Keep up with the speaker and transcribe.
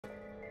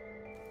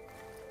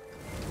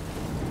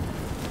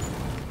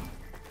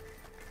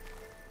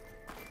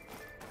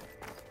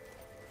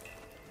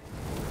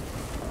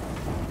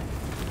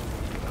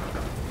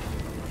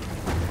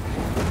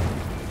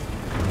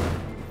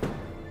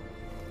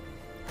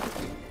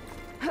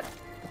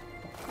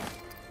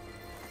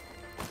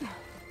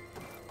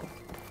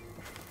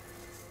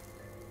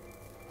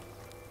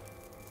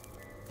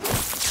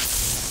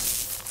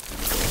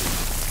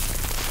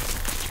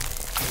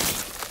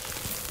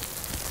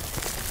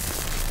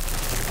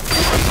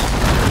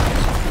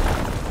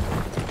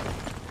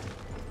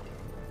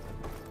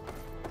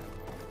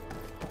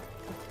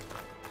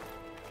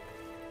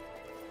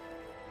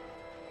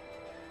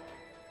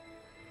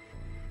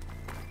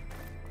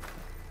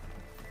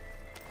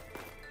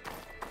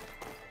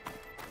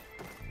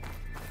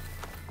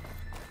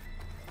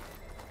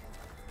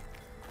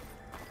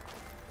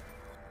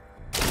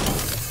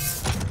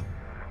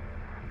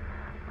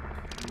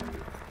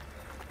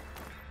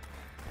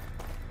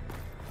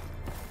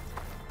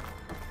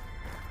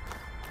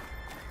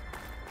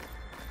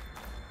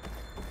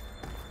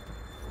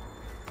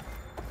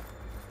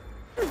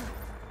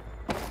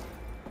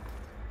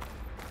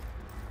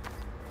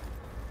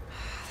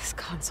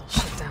console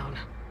shut down.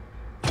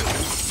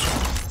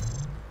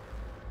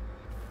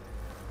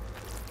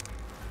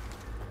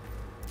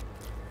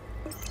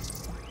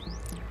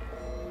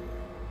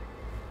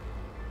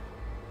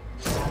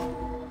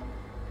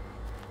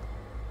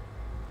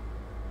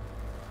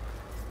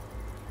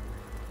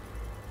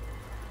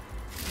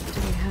 What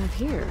do we have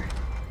here?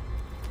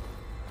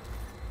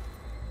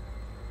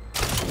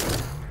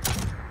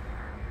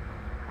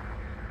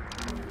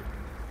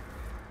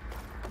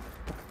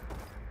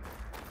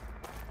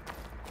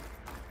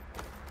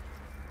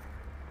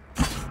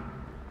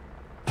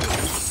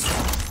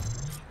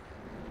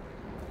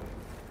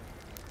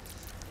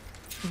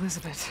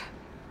 Elizabeth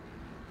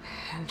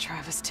and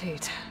Travis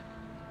Tate.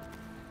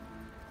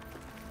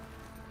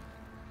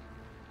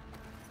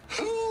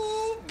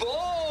 Ooh,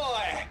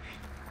 boy!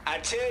 I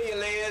tell you,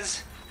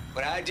 Liz,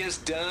 what I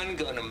just done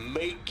gonna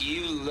make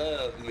you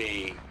love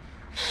me.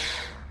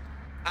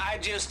 I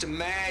just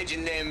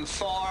imagine them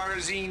far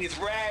zenith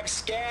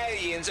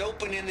rapscallions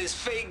opening this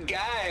fake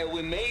guy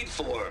we made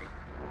for him.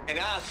 And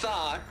I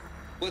thought,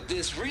 what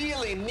this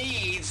really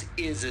needs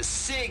is a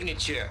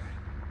signature.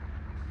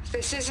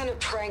 This isn't a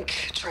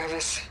prank,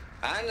 Travis.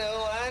 I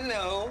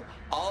know.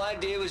 All I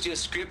did was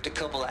just script a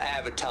couple of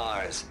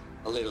avatars.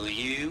 A little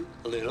you,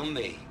 a little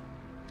me.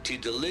 To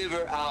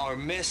deliver our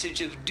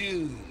message of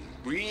doom,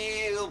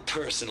 real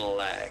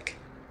personal-like.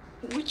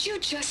 Would you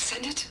just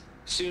send it?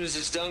 Soon as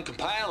it's done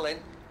compiling,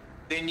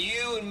 then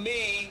you and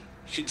me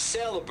should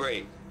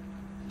celebrate.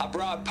 I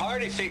brought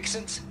party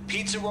fixins,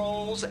 pizza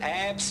rolls,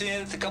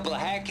 absinthe, a couple of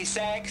hacky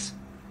sacks.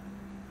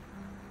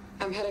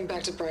 I'm heading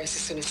back to Bryce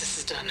as soon as this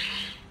is done.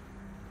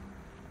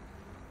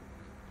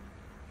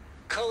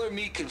 Color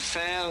me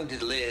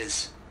confounded,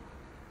 Liz.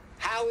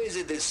 How is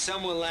it that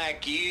someone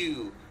like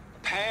you, a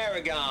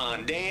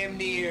paragon, damn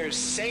near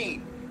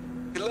saint,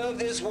 could love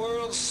this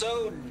world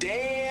so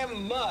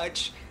damn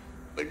much,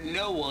 but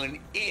no one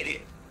in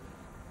it?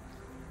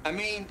 I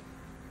mean,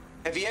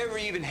 have you ever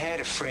even had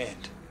a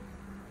friend?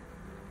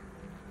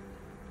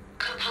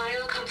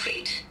 Compile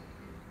complete.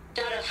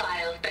 Data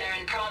file,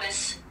 Baron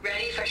Promise,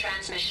 ready for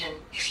transmission.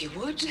 If you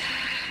would,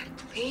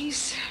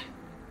 please.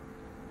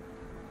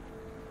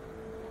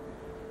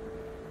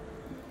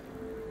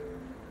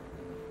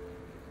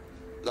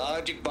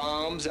 Logic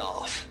bomb's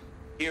off.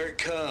 Here it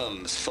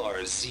comes, far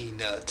as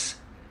Z-nuts.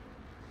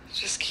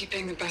 Just keep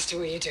being the best at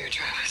what you do,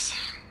 Travis.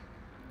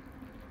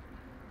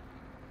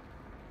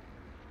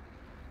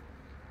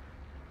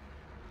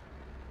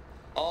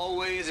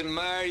 Always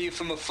admire you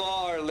from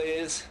afar,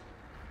 Liz.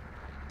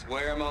 It's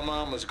where my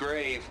mama's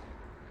grave.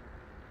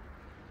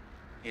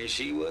 And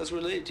she was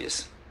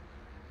religious.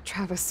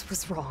 Travis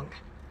was wrong.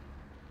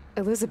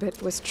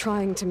 Elizabeth was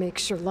trying to make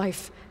sure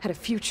life had a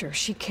future.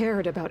 She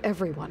cared about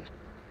everyone.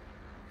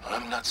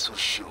 I'm not so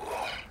sure.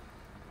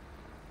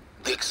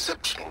 The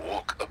exceptional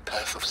walk a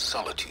path of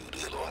solitude,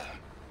 Aloy.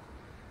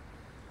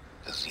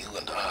 As you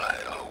and I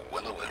are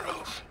well aware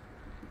of.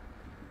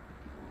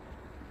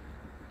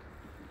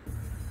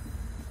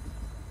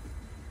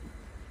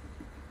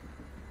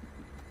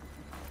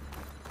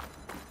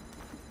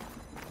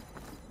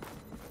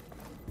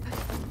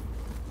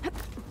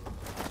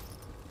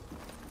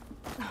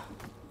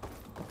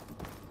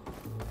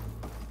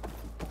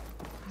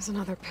 There's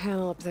another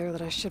panel up there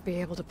that I should be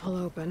able to pull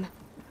open.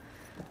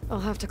 I'll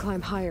have to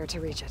climb higher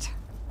to reach it.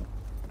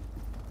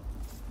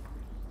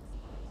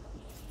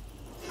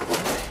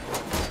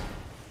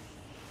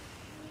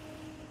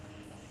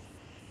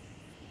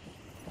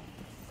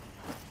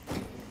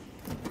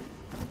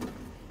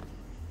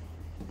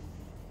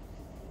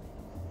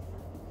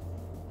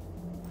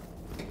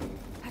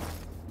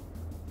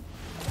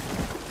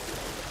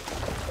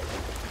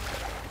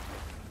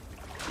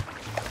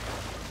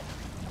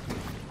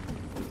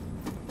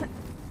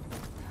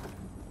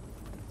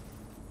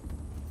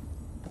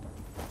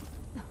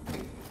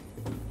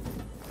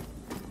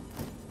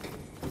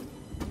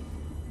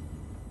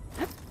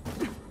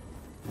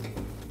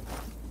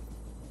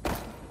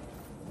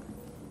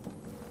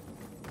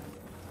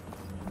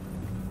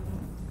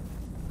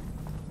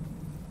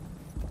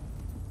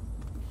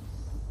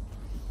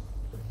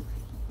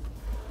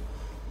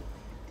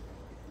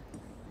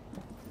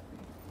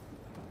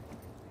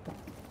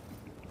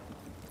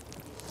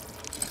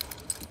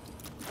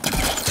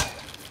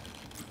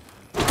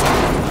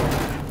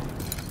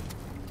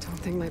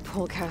 I think my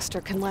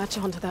pullcaster can latch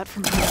onto that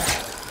from here.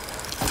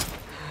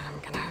 I'm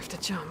gonna have to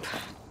jump.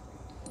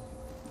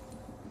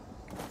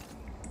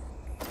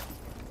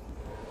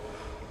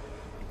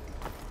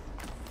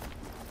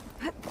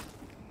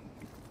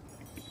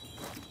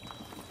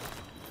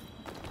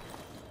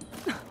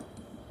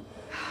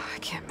 I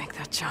can't make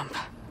that jump.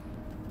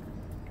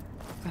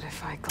 But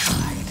if I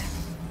glide...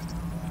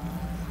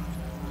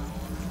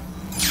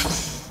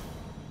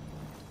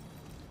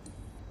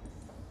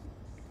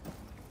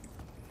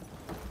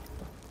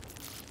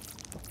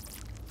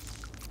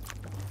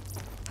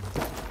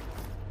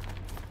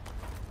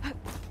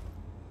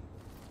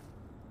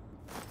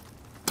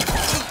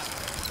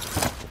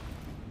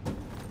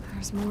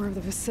 There's more of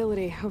the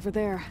facility over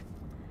there.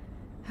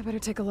 I better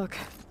take a look.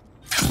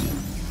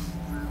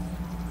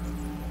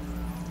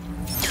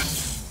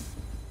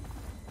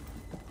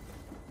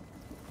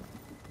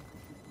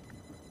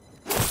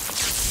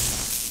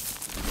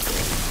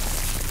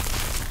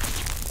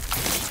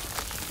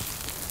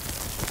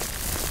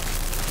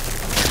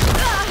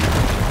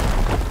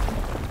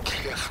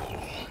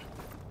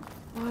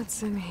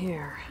 What's in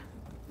here?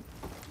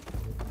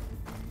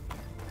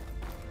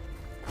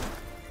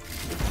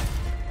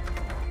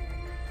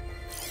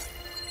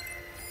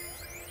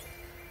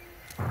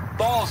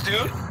 Balls, dude.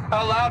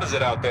 How loud is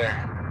it out there?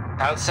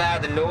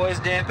 Outside the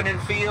noise dampening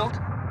field?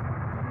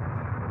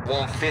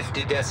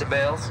 150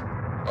 decibels?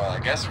 Well, I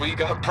guess we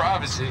got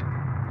privacy.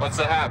 What's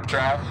the hap,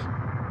 Trav?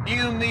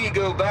 You and me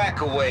go back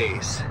a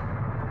ways.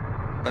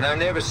 But I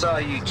never saw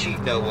you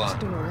cheat no Next one.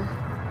 door.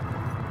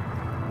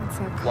 What's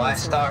that Why console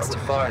start next with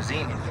to it? Far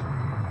Zenith?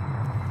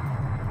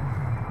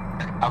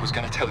 I was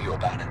gonna tell you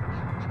about it.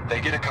 They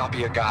get a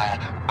copy of Gaia,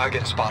 I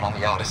get a spot on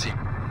the Odyssey.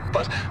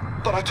 But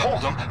I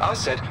told them, I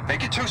said,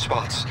 make it 2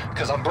 spots,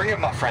 because I'm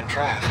bringing my friend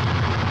Trav.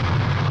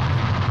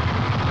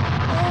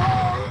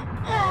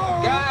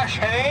 Gosh,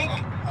 Hank.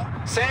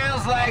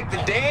 Sounds like the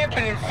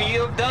dampening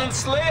field done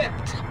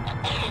slipped.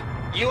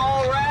 You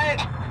all right?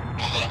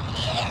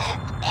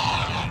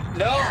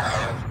 No,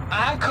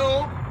 I'm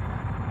cool.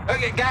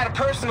 Okay, got a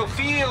personal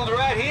field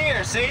right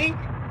here, see?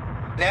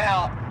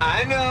 Now,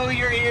 I know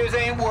your ears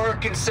ain't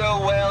working so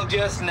well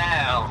just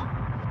now.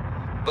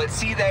 But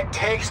see that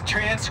text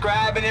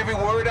transcribing every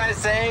word I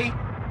say?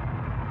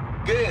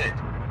 Good.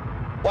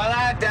 While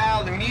I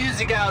dial the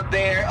music out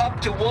there up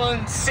to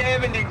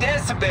 170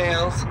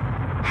 decibels,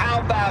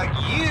 how about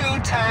you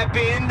type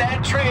in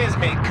that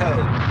transmit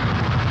code?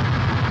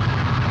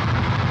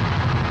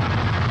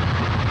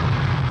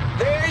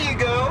 There you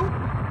go.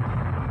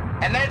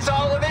 And that's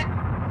all of it?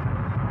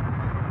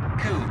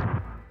 Cool.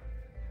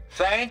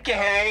 Thank you,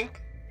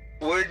 Hank.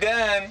 We're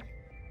done.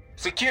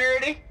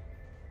 Security?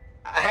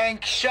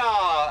 Hank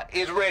Shaw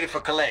is ready for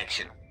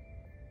collection.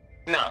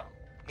 No,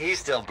 he's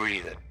still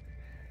breathing.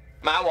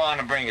 Might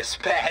want to bring a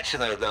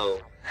spatula,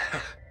 though.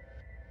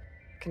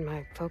 Can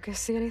my focus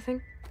see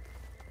anything?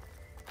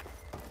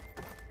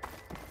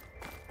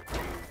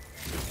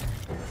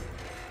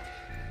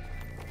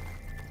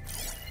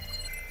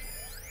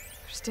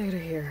 There's data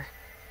here.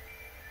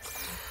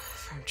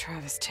 From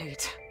Travis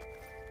Tate.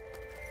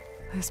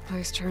 This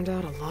place turned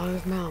out a lot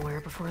of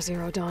malware before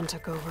Zero Dawn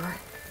took over.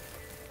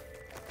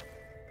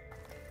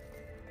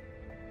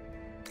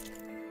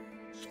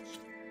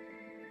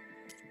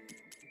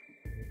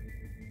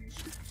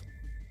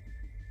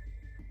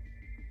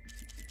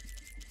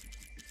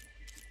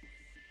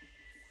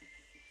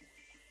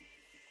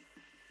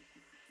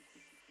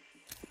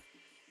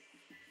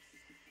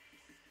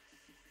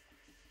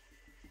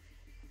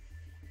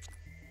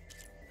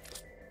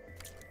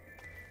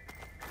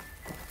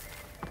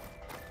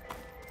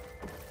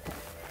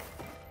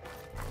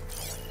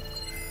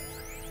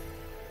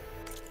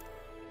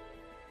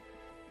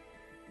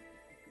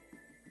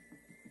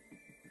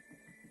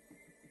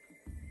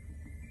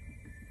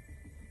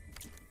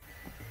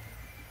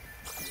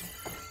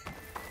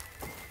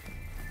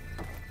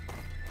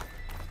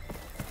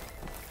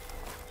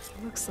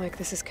 Looks like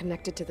this is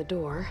connected to the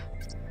door.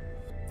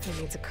 It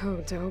needs a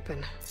code to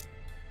open.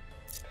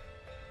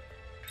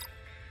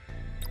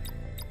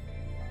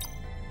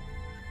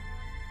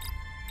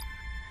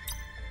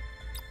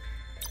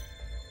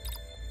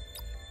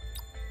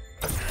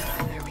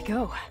 There we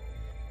go.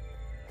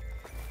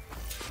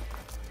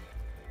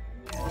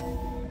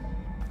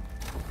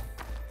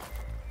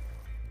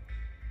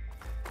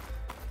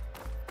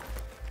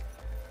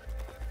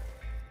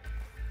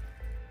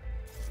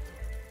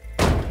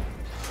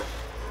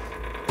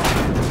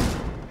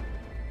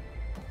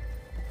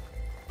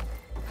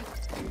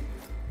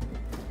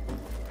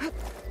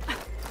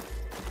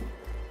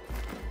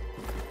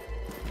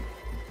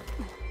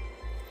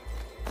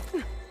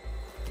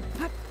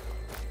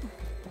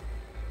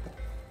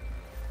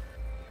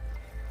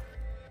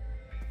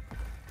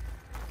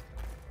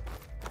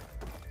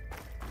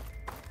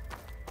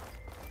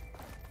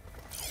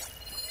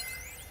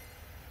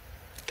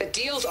 The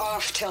deal's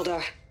off,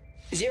 Tilda.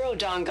 Zero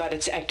Dawn got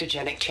its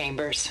ectogenic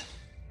chambers.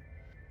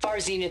 Far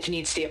Zenith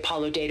needs the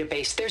Apollo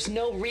database. There's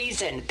no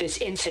reason this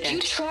incident...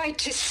 You tried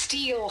to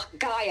steal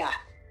Gaia.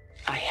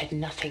 I had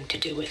nothing to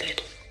do with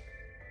it.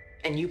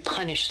 And you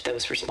punished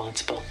those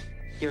responsible.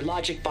 Your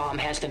logic bomb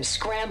has them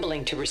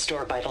scrambling to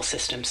restore vital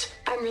systems.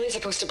 I'm really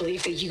supposed to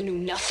believe that you knew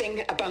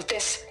nothing about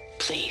this?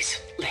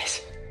 Please,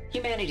 Liz.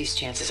 Humanity's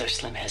chances are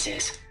slim as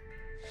is.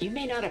 You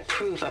may not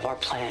approve of our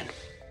plan.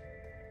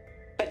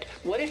 But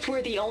what if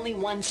we're the only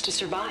ones to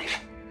survive?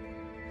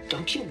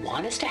 Don't you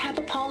want us to have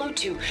Apollo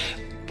to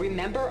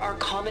remember our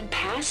common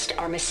past,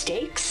 our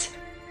mistakes?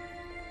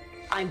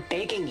 I'm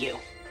begging you.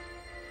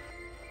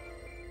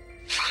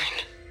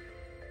 Fine.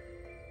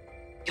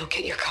 You'll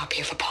get your copy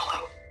of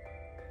Apollo.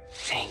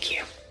 Thank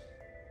you.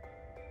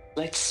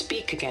 Let's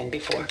speak again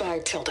before... Goodbye,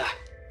 Tilda.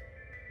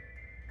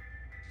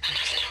 And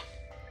nothing.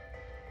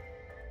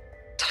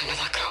 Time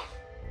to let go.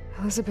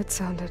 Elizabeth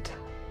sounded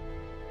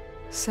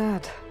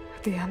sad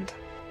at the end.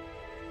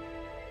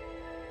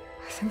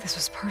 I think this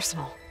was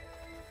personal.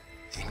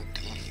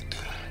 Indeed.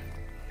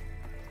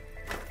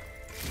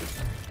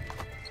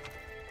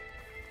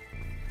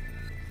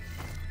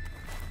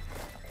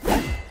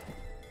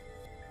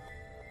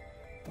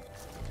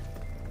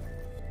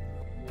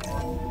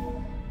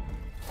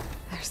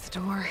 There's the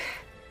door.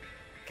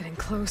 Getting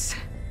close.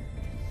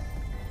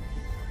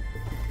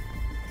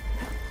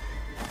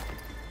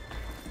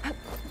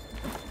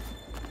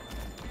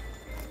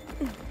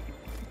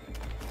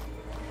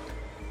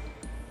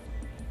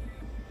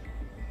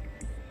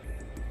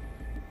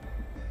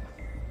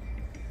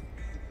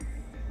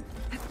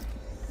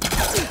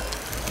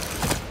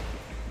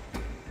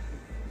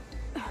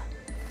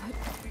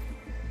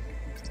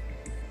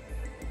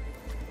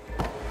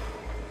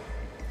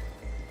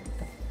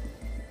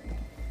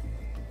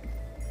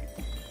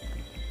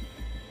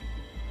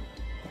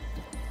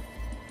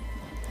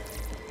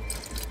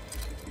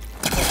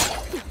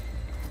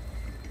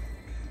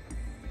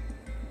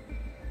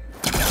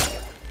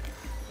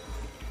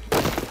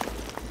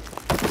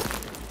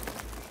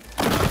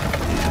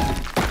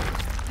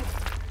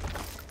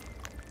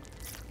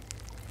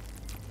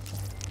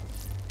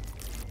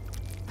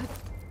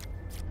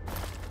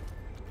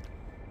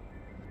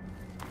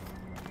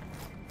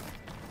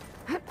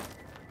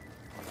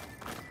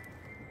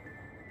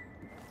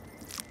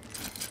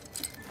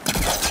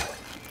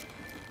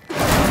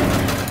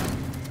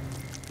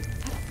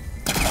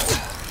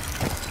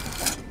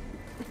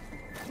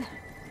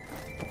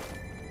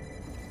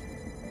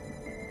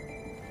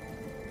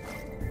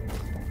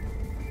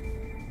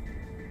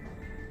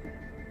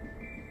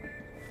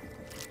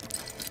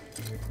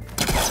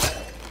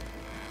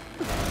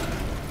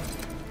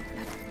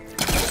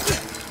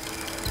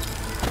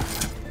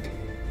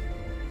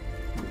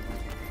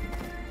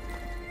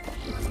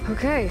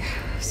 Okay,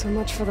 so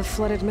much for the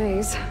flooded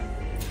maze.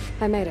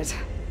 I made it.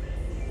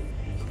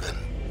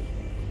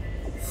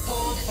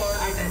 Hold for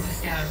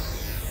identiscan.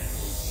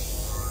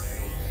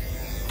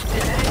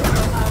 Genetic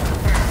profile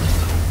confirmed.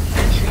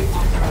 Entry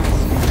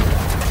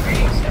authorized.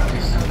 Greetings,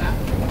 Dr. Soda.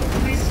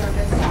 Please serve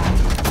inside.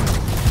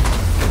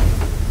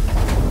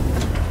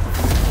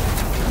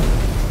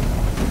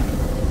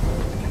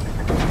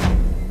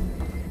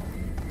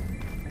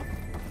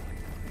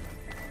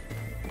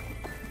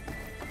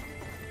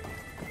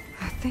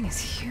 That thing is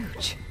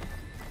huge.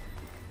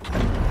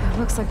 It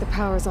looks like the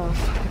power's off,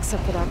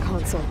 except for that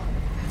console.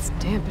 It's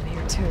damp in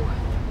here, too.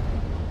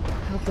 I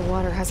hope the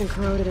water hasn't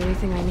corroded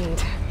anything I need.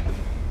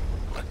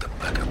 Like the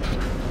backup.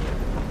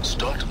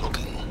 Start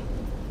looking.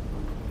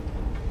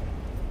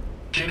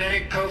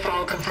 Genetic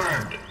profile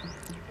confirmed.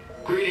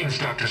 Greetings,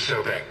 Dr.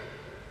 Sobek.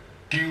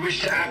 Do you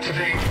wish to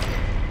activate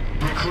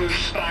Recluse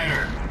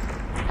Spider?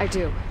 I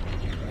do.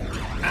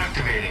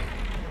 Activating.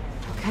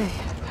 Okay,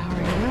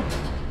 powering it up.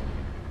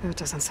 That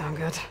doesn't sound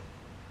good.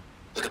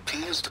 It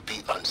appears to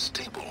be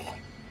unstable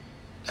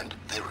and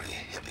very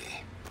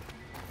heavy.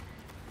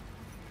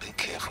 Be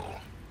careful.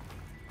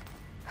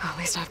 At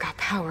least I've got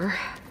power.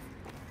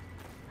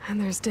 And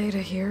there's data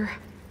here.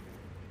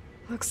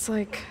 Looks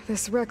like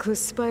this Recluse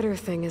Spider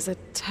thing is a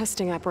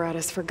testing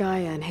apparatus for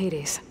Gaia and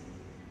Hades.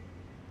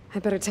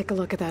 I'd better take a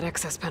look at that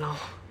access panel.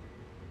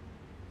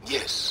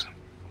 Yes,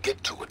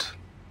 get to it.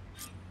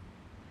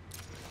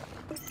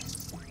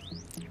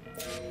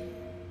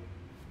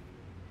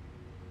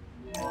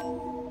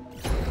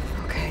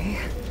 Okay.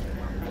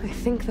 I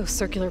think those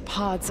circular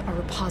pods are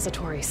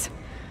repositories.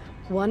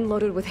 One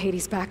loaded with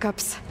Hades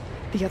backups,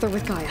 the other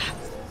with Gaia.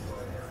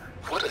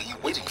 What are you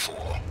waiting for?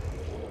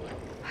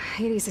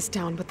 Hades is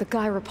down, but the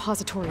Gaia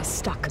repository is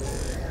stuck.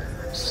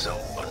 So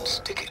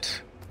unstick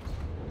it.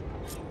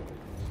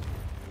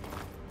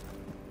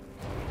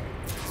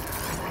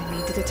 I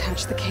need to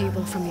detach the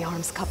cable from the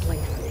arm's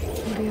coupling.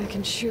 Maybe I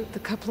can shoot the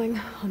coupling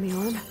on the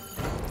arm?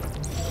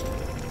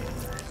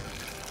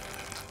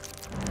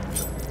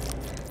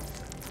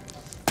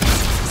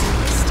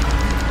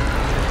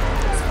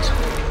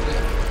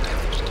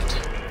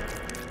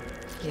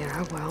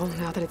 Yeah, well,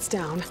 now that it's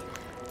down,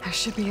 I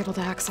should be able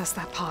to access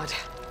that pod.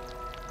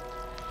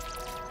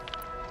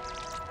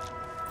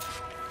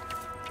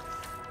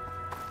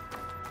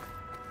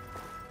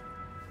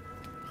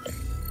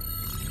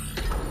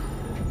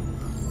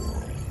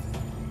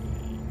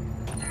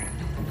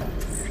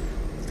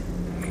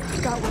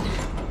 Got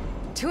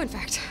one. Two, in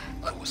fact.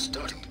 I was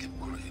starting to get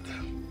worried.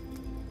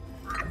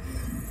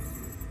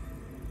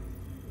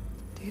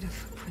 Data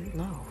footprint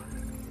low.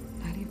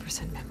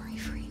 90% memory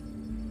free.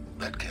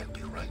 That can't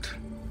be right.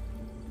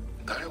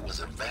 Gaia was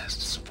a vast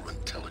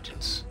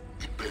superintelligence.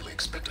 We barely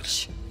expected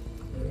it.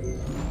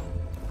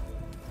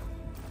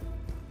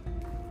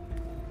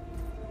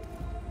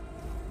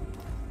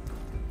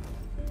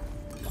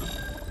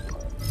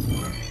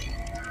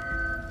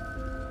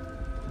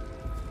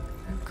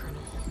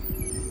 Colonel.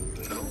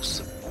 No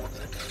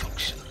subordinate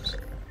functions.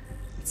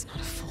 It's not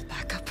a full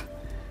backup.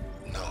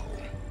 No.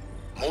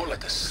 More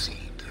like a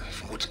seed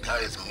from which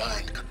Gaia's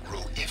mind could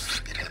grow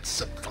if it had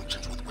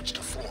sub-functions with which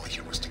to form a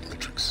heuristic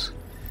matrix.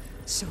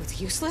 So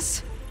it's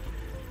useless?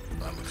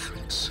 I'm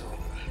afraid so.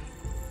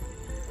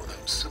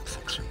 Without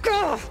sub-function.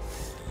 Gah!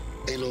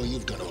 Aloy,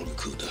 you've done all you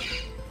could.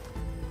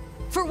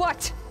 For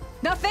what?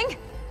 Nothing?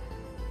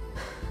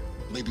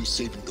 Maybe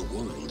saving the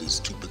world is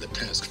too big a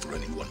task for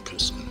any one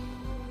person.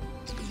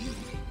 Even you.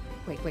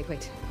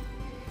 Wait.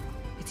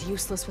 It's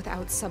useless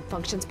without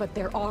sub-functions, but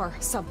there are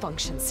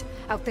sub-functions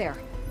out there.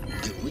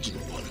 The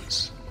original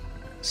ones.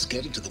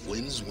 Scattered to the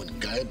winds when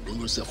Gaia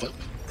blew herself up?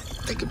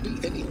 They could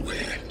be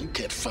anywhere. You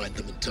can't find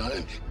them in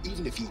time.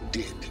 Even if you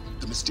did,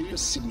 the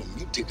mysterious signal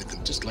mutated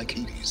them just like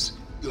Hades.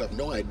 You have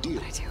no idea.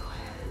 But I do.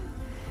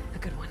 A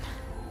good one.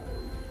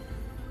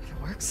 If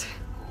it works.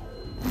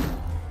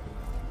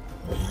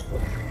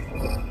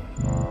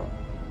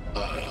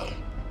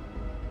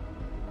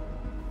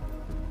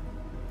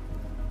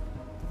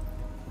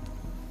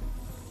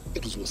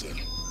 It was with her.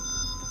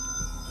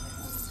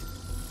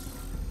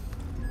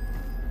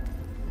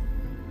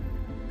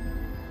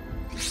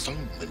 You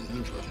found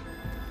Minerva,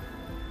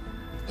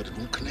 but it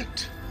won't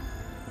connect.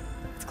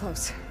 It's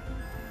close.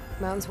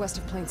 Mountains west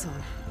of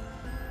Plainsong.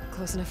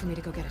 Close enough for me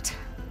to go get it.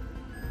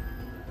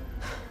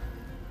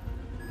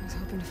 I was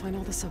hoping to find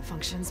all the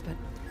sub-functions, but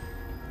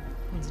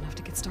one's enough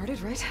to get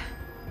started, right?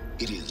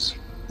 It is.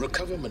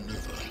 Recover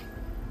Minerva.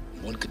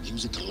 One could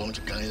use it to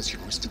launch Gaia's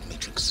heuristic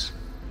matrix.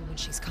 And when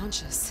she's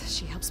conscious,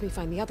 she helps me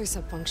find the other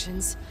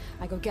sub-functions.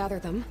 I go gather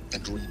them.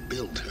 And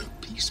rebuild her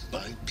piece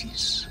by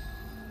piece.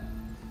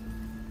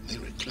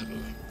 Very clever.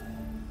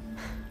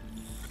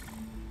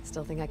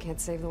 Still think I can't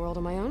save the world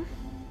on my own?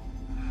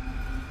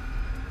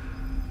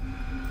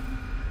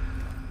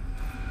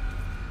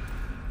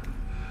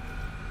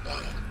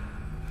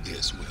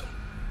 Yes, well.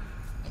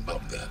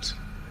 About that.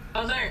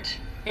 Alert!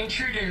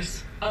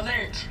 Intruders!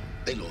 Alert!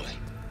 Aloy,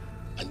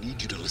 I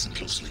need you to listen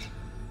closely.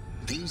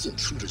 These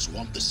intruders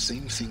want the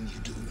same thing you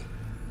do.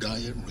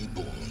 Gaia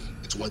reborn.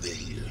 It's why they're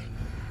here.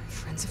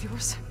 Friends of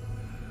yours?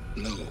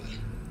 No.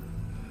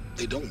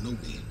 They don't know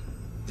me.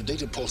 The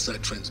data pulse I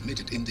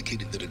transmitted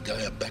indicated that a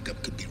Gaia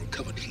backup could be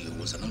recovered here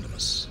was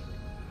anonymous.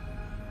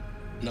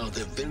 Now,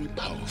 they're very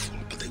powerful,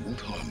 but they won't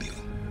harm you.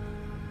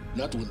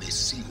 Not when they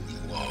see who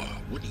you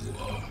are, what you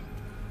are.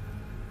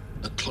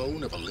 A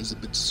clone of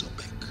Elizabeth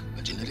Sobek,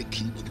 a genetic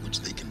key with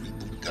which they can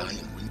reboot Gaia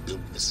and rebuild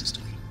the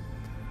system.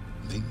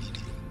 They need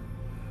you.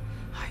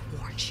 I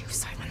warned you,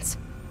 Silence.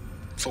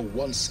 For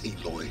once,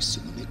 Aloy,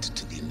 submit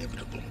to the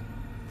inevitable.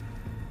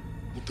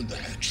 Open the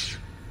hatch.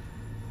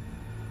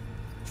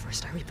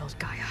 First I rebuild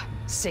Gaia,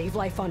 save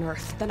life on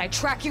Earth, then I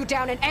track you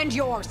down and end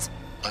yours!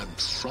 I'm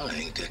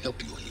trying to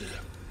help you here.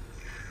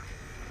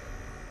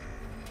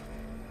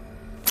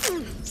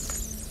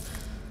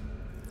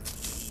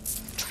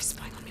 Try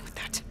spying on me with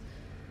that.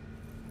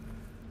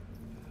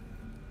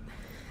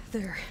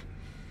 There.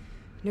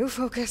 New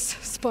focus,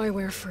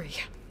 spyware free.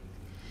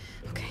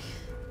 Okay.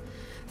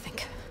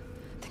 Think.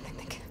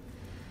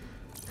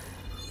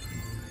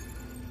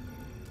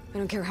 I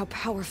don't care how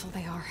powerful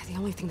they are. The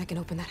only thing that can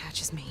open that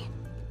hatch is me.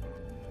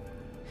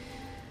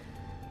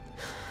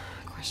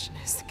 Question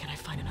is, can I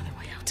find another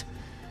way out?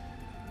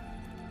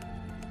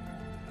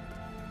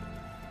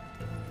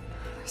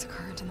 There's a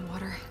current in the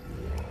water.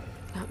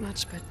 Not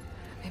much, but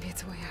maybe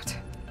it's a way out.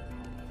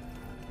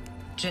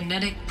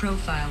 Genetic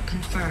profile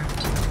confirmed.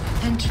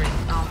 Entry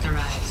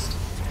authorized.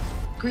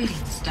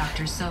 Greetings,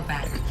 Dr.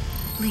 Sobek.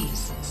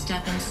 Please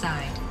step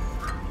inside.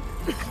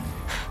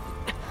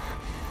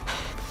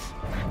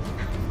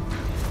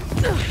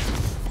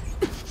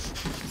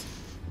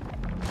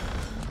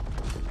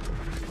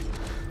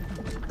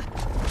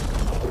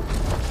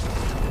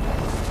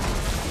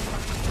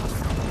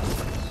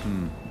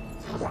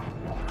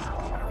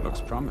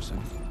 Looks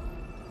promising.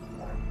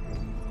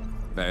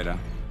 Beta.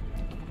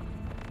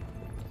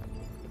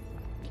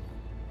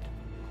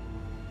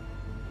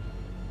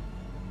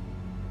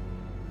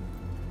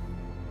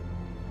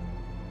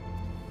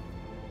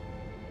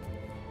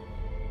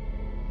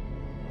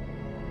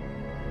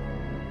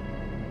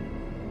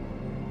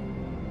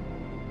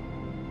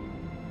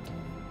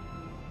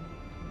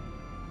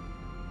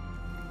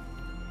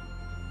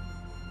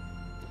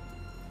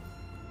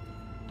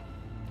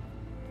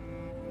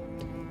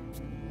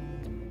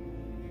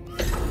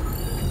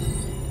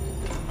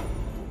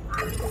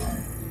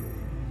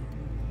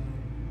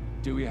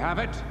 Do we have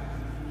it?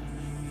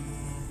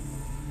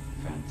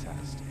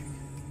 Fantastic.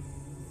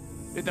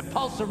 Did the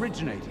pulse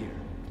originate here?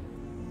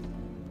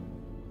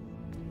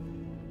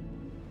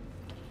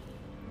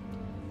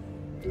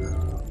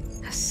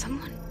 Has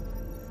someone...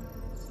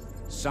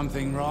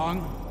 Something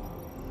wrong?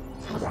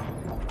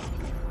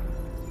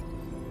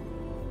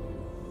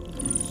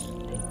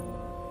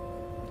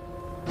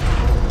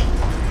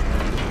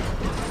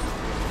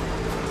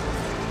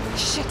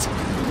 Shit!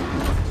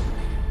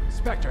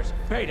 Spectres,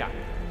 Beta!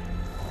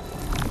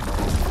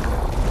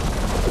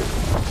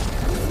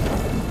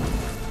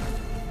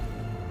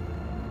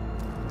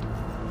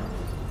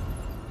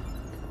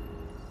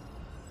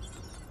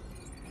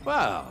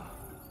 Well,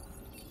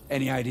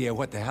 any idea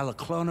what the hell a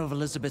clone of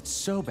Elizabeth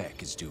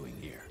Sobek is doing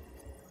here?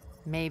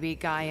 Maybe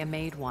Gaia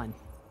made one,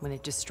 when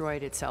it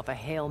destroyed itself, a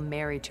Hail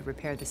Mary to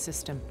repair the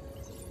system.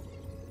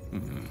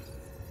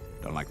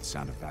 Don't like the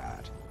sound of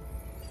that.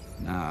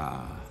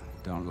 Nah,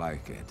 don't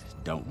like it.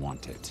 Don't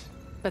want it.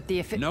 But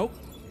the Nope.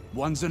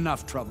 One's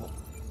enough trouble.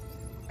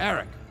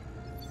 Eric.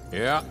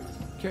 Yeah?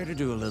 Care to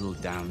do a little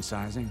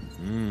downsizing?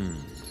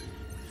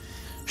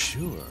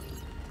 Sure.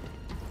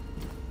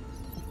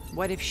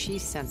 What if she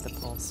sent the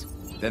pulse?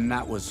 Then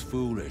that was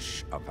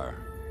foolish of her.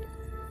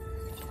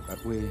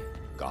 But we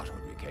got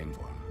what we came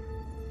for.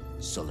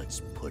 So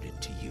let's put it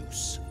to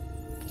use.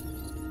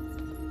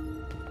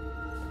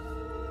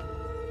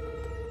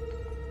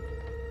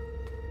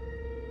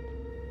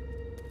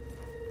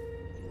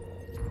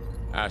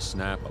 I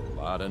snap a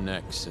lot of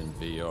necks in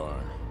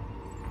VR.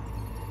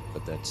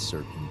 But that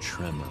certain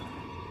tremor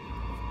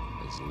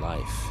as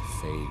life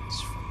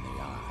fades from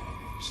the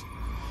eyes.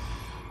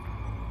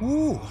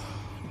 Ooh,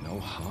 no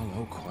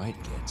hollow quite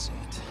gets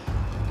it.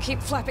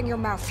 Keep flapping your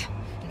mouth.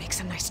 It makes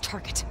a nice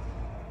target.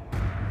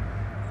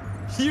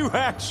 You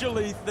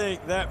actually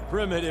think that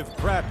primitive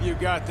crap you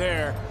got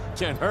there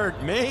can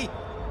hurt me?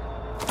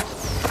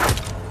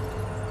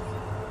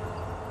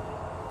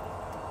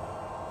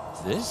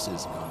 This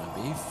is gonna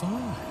be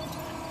fun.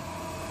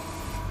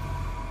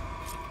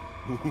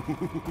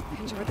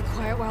 Enjoyed the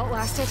quiet while it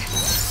lasted.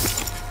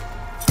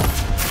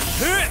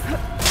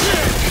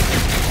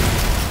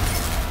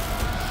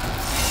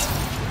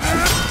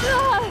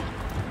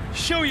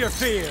 Show your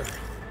fear!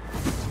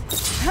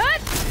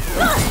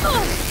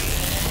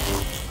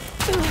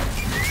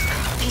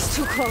 He's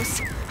too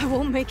close. I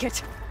won't make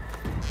it.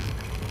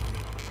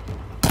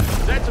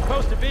 Is that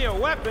supposed to be a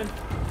weapon?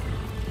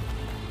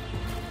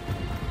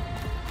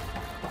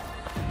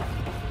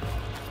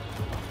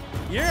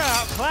 You're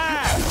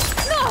outclassed!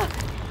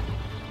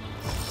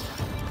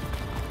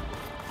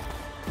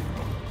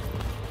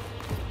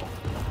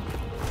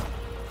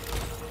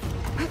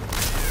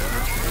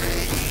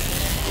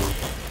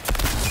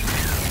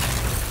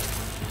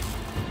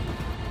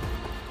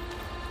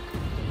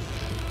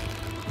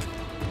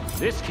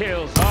 This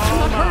kills all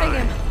I'm not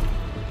hurting mine.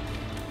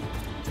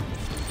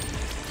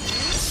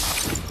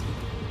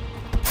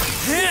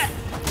 him.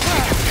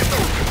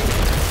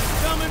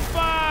 Come and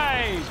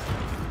fight!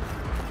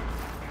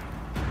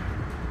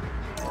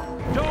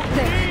 Don't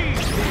There.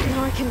 leave!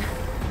 Now I can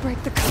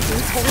break the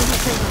couplings holding my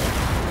finger.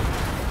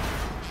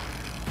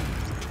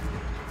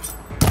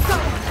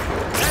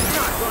 That's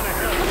not gonna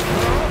help.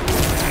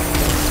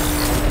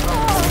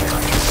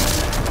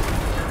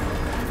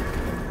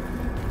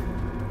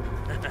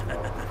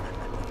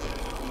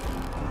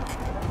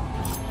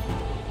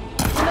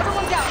 Another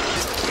one down.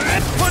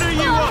 What are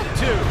you up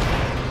to?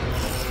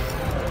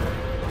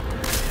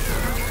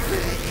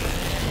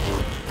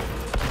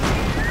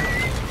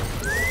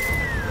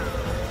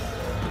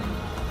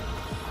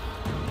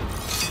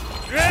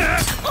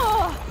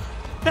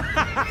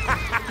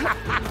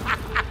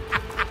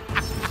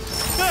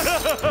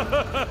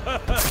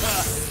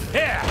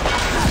 Yeah.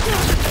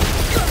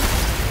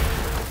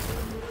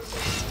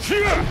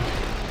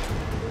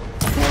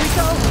 There we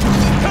go.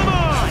 Come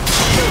on!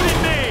 Shoot at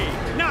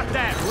me! Not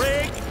that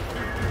rig!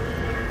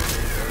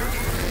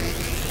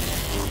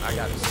 I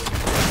gotta see.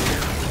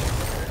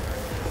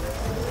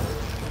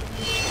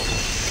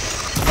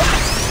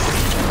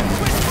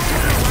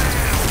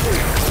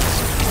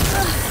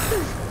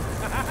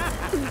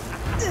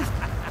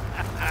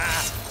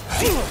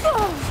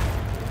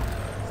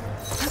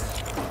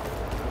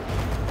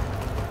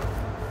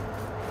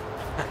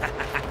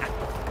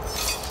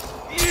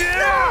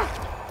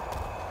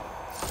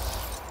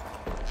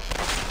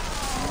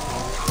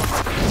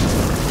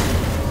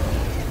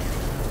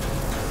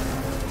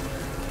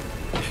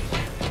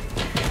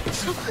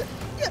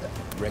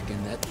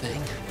 Reckon that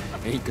thing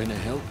ain't gonna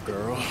help,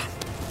 girl.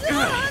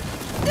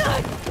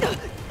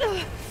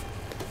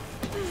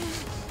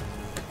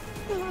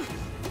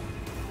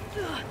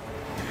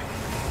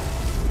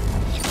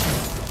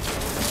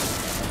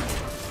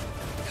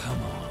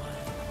 Come on.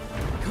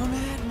 Come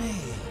at me.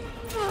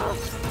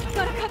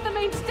 Gotta cut the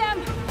main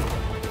stem.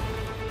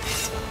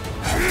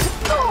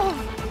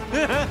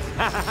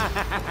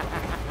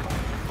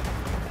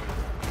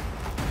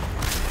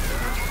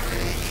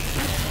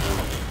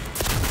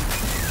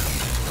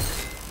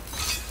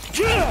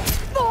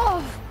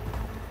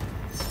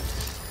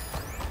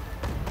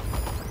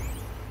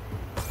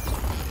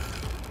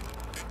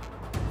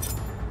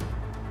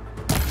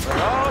 But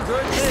all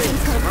good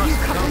things Got a few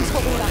must come couplings to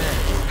holding an up.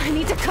 end. I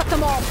need to cut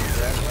them all.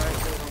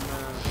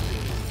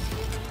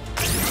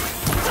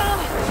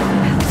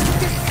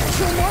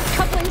 Two more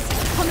couplings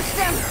on the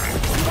stem.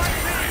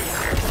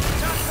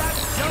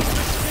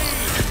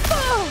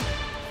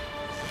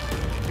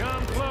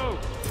 Come close.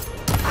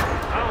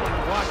 I want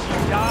to watch you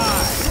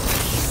die.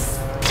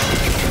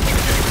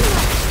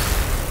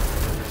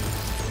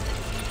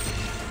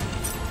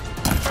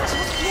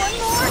 One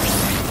more.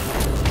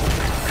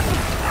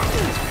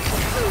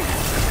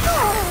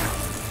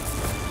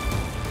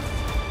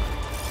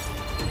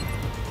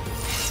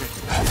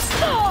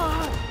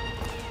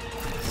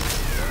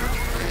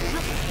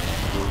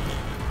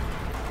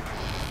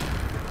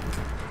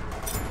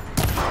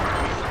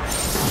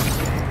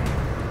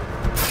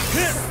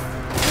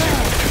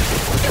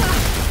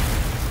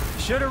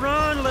 Should've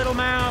run, little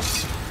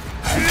mouse.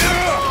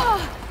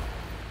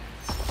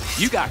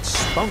 You got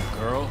spunk,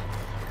 girl.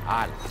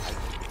 I like it.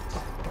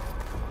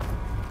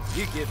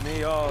 You give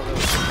me all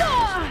those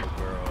little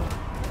girl.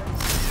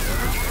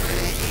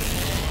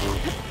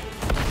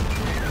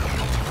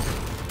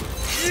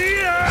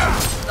 Yeah!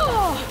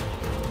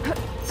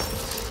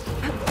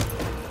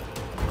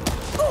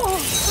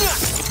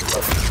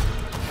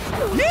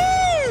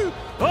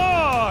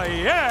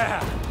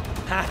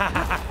 If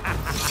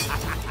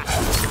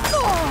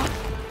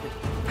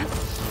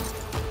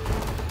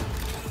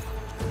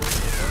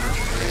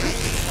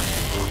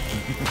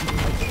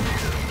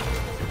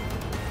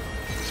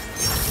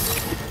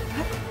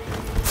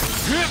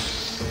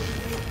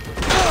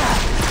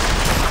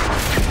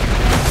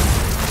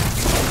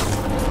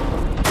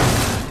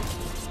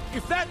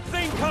that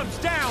thing comes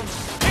down,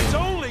 it's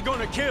only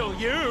gonna kill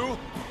you!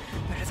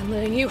 Better than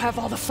letting you have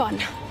all the fun.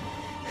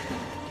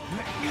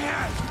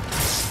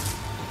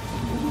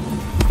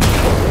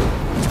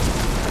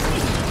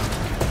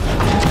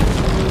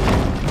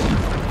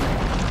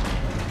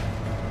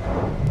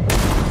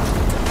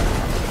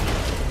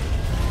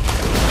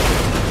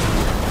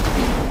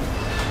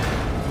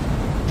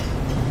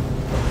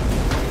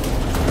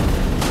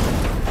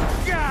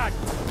 God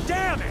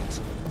damn it!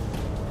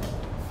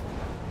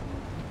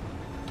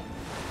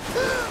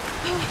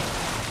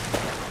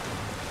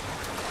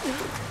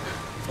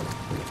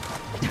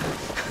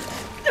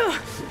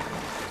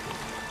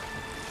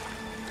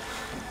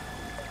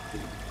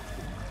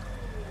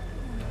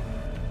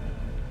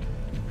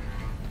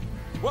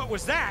 What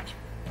was that?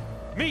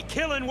 Me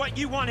killing what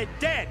you wanted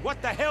dead.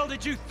 What the hell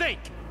did you think?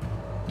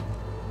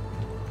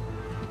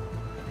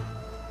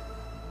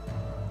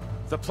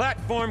 The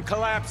platform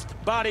collapsed,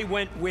 body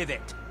went with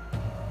it.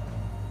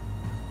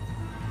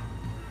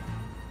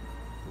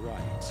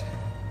 Right.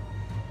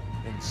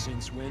 And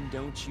since when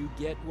don't you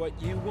get what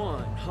you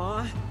want,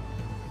 huh?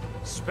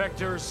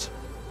 Spectres,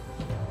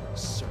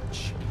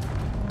 search.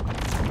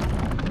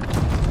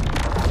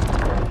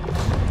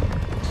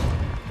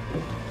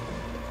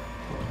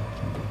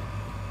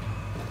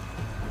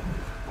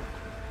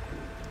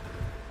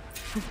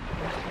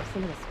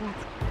 Some of the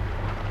spots.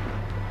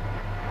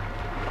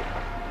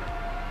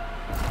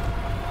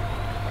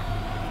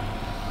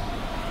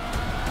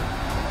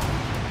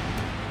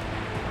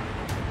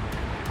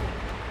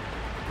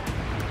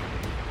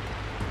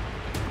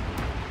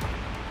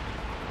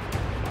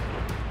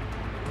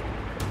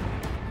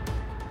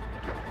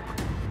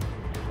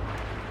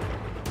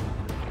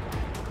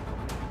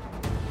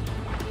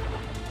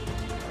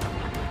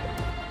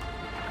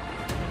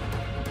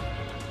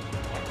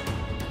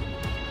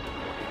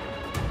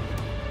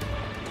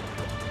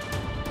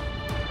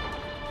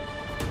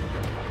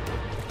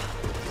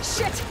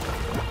 Shit!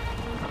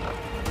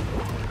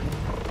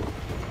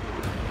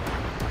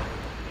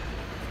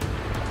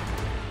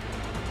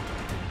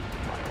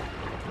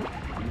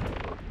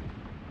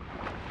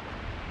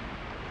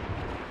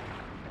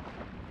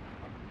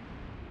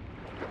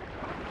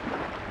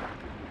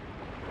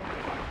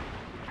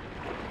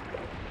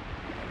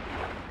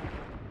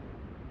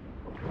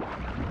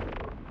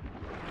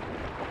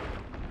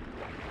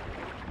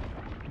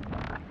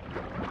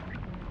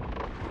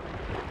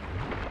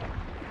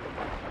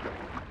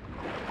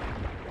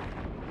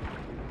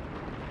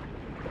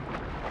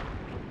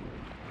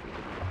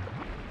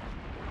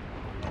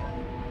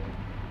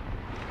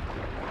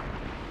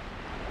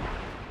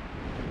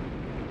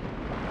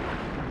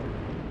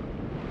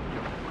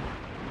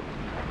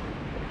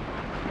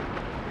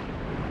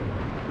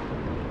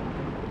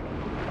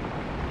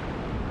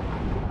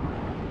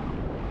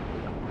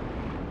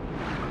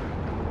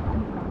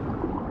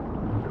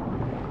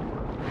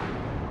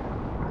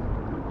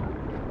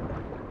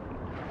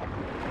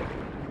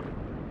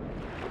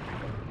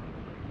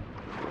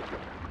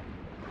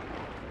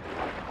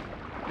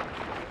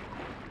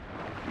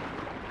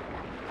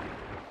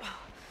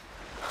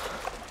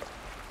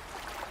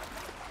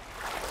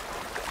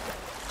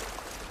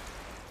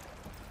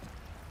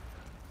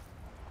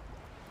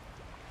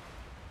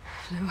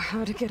 Know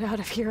how to get out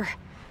of here.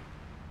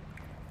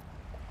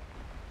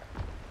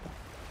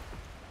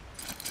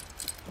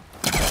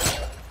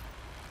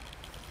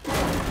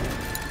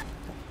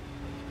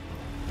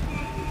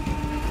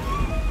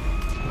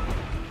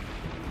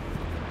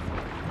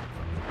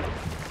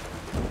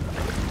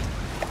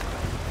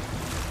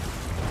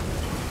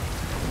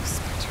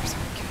 Spectres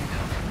aren't giving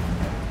up.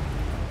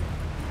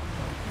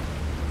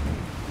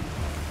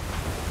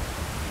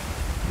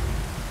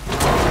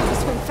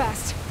 Swing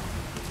fast.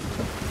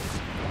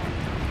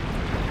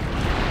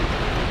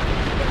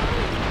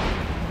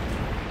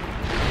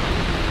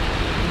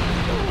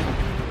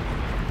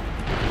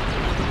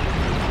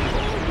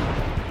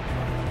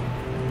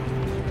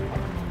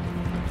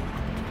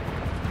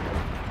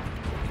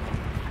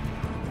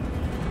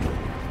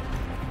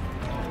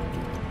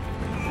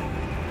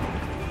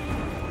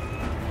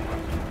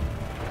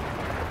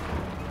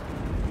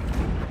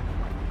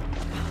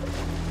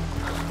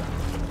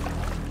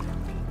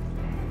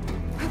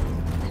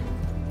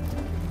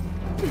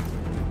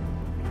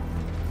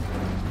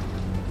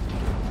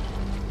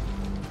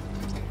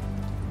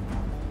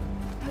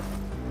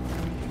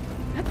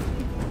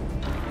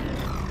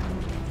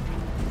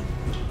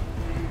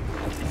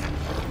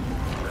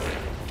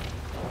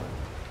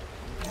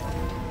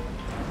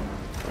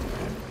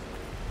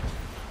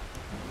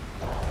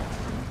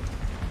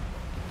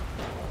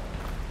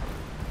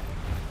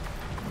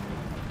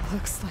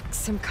 Looks like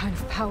some kind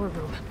of power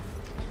room.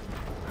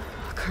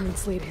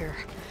 Currents lead here.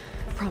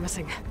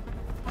 Promising.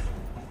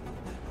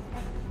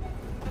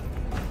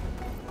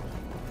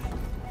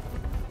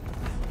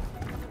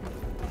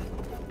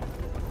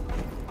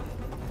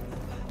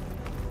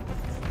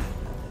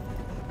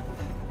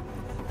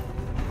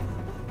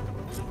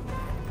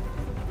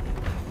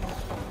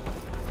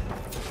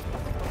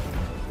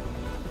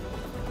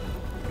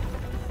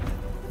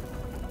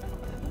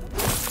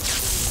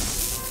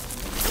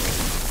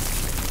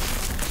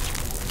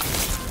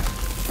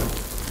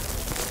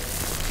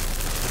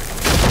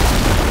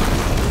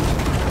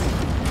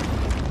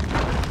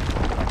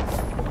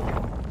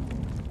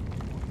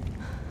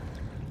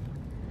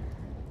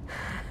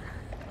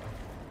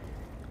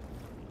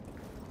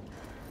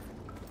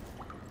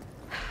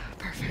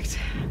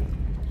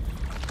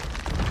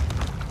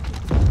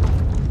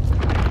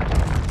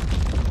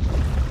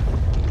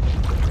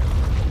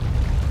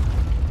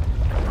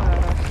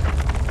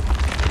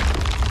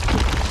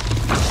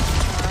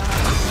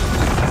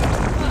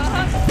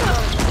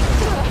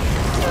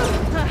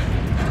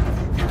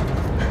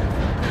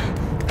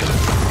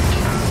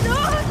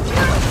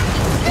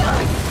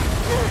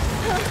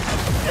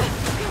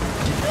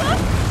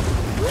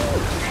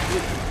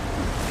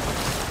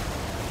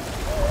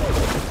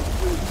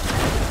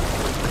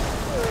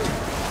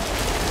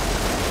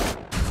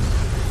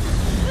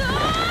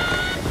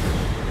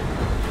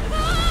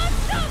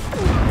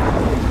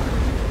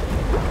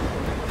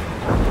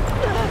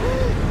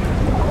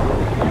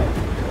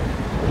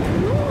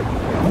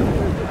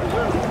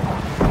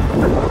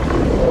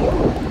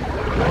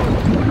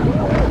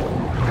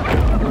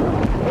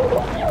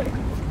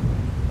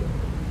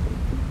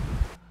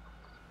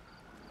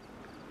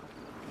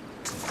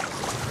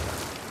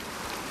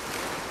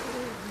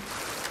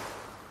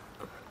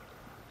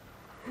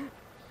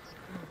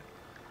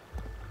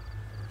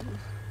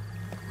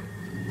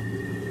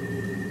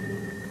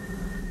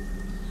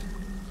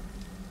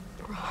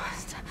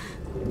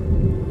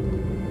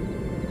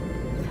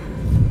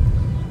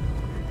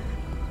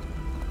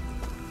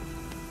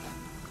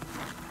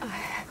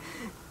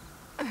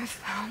 I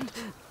found...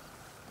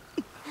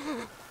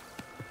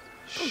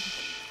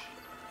 Shh.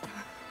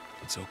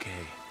 It's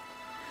okay.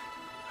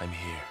 I'm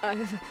here.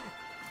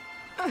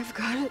 I've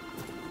got it.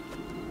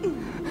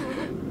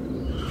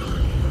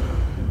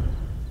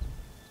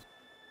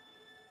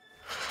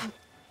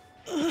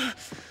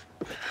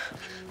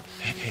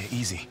 Hey,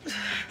 easy.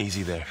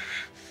 Easy there.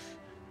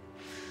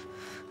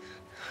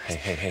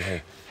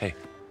 Hey.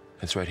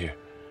 It's right here.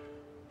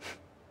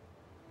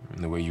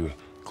 And the way you were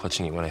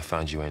clutching it when I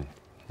found you, I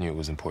knew it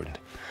was important.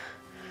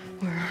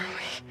 Where are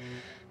we?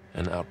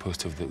 An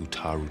outpost of the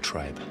Utaru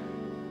tribe.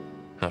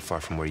 Not far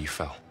from where you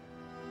fell.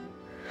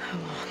 How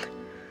long?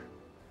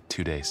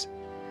 2 days.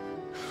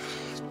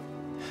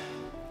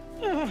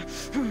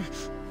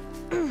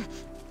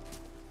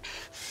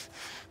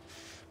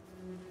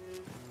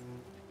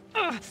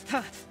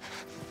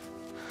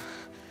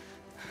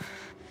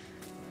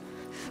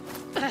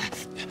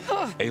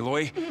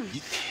 Aloy?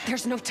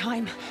 There's no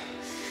time.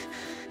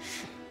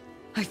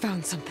 I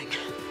found something.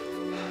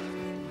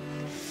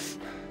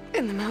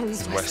 In the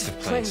mountains West of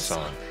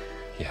Plainsong.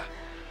 Yeah.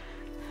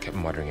 Kept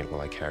muttering it while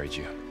I carried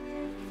you.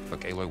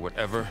 Look, Aloy,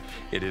 whatever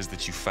it is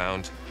that you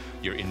found,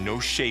 you're in no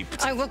shape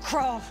to... I will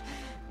crawl,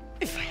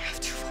 if I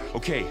have to.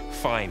 Okay,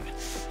 fine.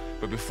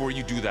 But before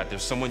you do that,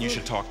 there's someone you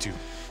should talk to.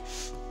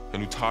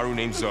 An Utaru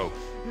named Zoe.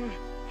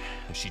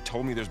 And she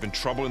told me there's been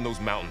trouble in those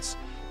mountains.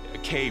 A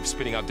cave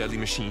spitting out deadly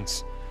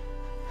machines.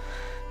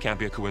 Can't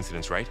be a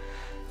coincidence, right?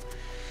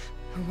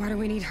 Why do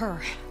we need her?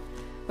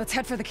 Let's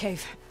head for the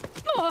cave.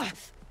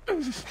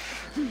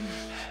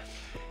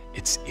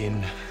 It's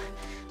in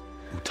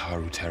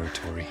Utaru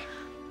territory.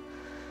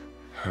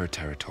 Her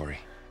territory.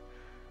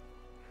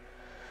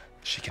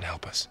 She can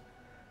help us.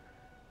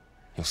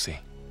 You'll see.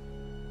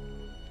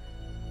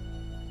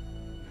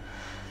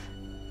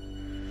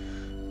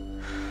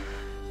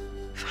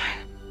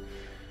 Fine.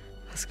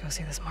 Let's go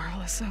see this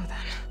marvelous Zoe then.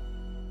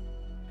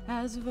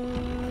 As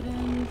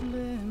verdant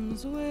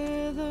limbs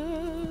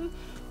wither,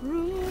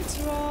 roots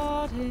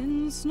rot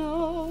in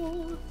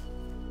snow,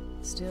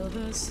 still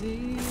the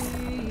seed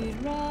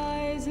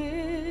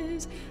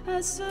rises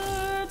as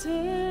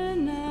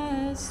certain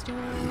as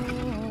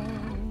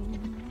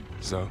stone.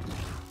 Zoe?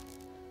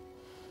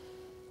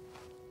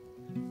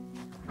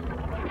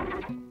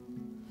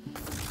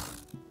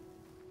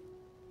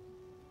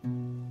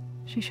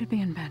 She should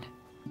be in bed.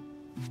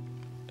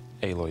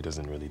 Aloy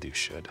doesn't really do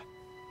should.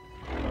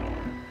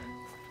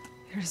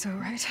 You're so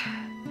right.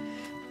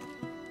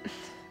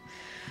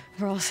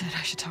 Varl said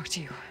I should talk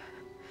to you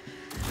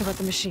about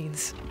the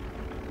machines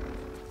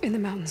in the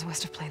mountains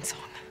west of Plainsong.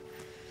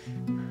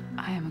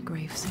 I am a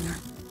grave singer.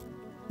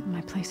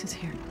 My place is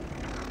here.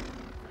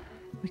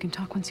 We can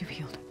talk once you've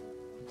healed.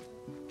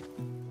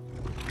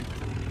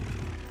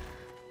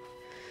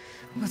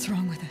 What's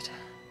wrong with it?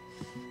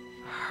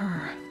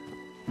 Her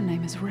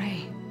name is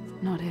Ray,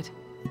 not it.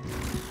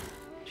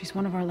 She's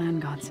one of our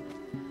land gods.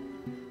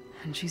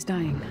 And she's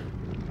dying.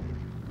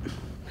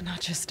 But not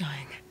just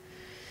dying.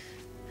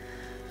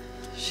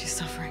 She's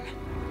suffering.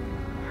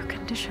 Her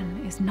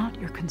condition is not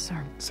your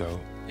concern. So,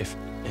 if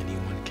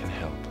anyone can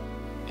help,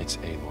 it's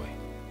Aloy.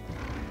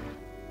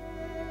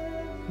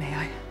 May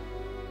I?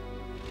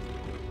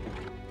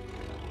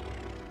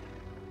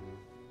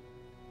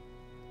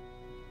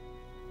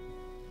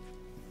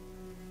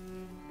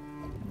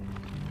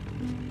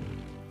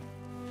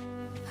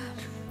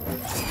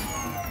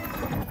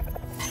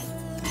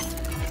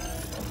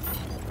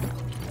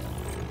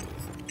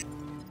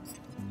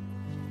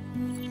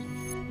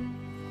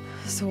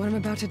 So what I'm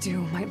about to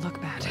do might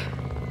look bad,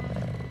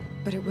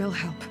 but it will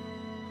help.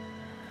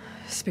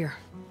 Spear.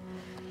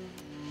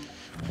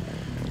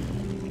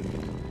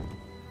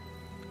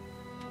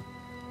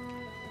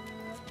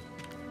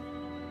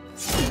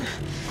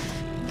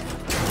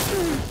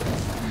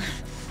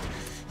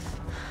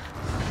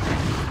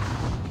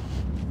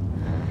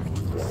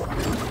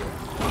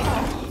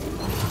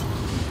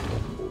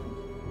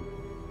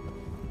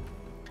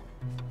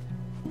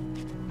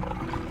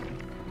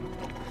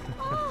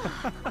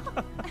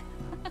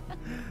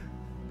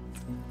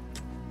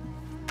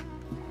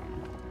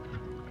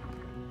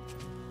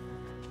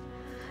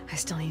 I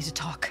still need to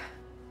talk.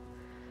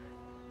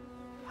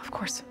 Of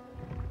course.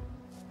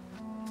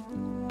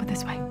 But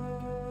this way.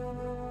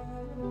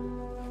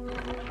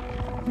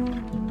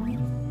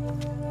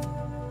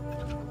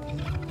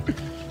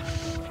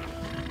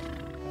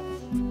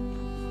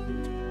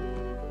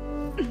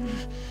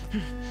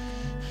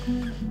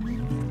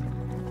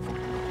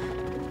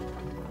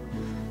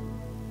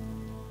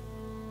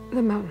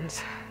 The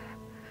mountains,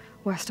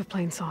 west of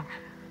Plainsong.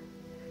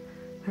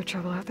 There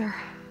trouble out there?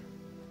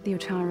 The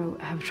Utaru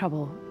have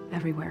trouble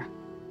everywhere.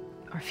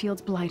 Our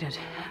fields blighted,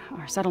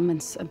 our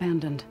settlements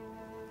abandoned.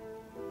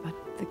 But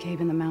the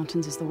cave in the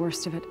mountains is the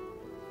worst of it.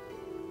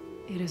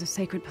 It is a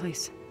sacred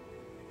place.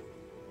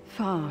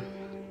 Fa,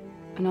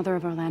 another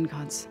of our land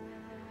gods,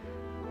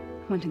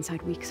 went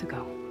inside weeks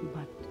ago,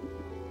 but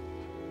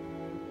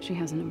she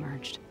hasn't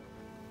emerged.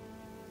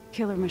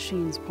 Killer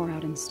machines pour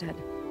out instead,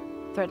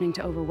 threatening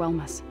to overwhelm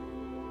us.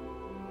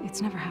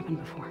 It's never happened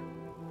before.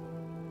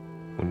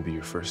 Wouldn't be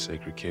your first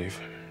sacred cave.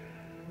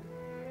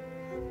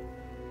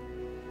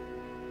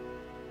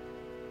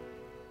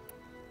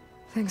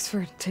 Thanks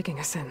for taking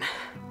us in.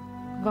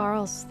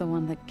 Varl's the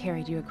one that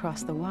carried you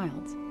across the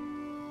wilds.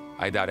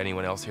 I doubt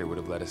anyone else here would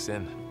have let us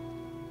in.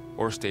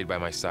 Or stayed by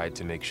my side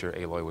to make sure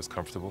Aloy was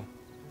comfortable.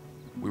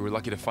 We were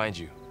lucky to find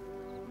you.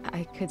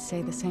 I could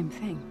say the same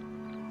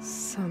thing.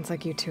 Sounds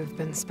like you two have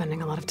been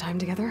spending a lot of time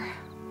together.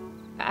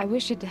 I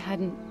wish it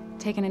hadn't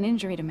taken an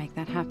injury to make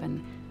that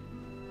happen.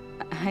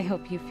 I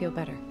hope you feel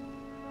better.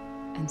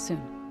 And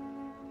soon.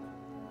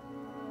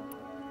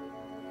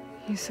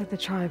 You said the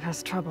tribe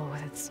has trouble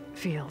with its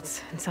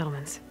fields and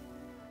settlements.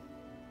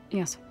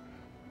 Yes.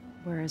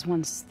 Whereas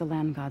once the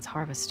land gods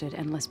harvested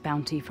endless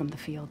bounty from the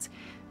fields,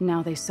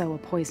 now they sow a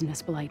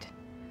poisonous blight.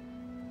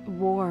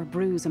 War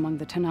brews among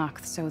the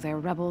Tenakth, so their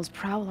rebels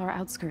prowl our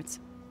outskirts.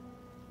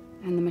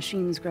 And the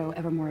machines grow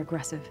ever more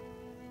aggressive,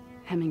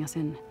 hemming us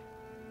in,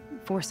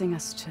 forcing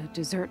us to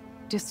desert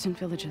distant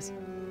villages.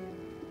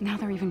 Now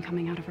they're even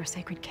coming out of our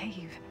sacred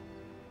cave.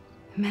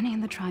 Many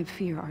in the tribe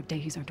fear our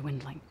days are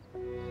dwindling.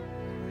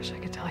 Wish I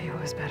could tell you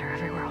it was better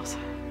everywhere else.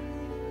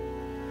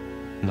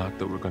 Not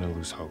that we're gonna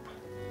lose hope.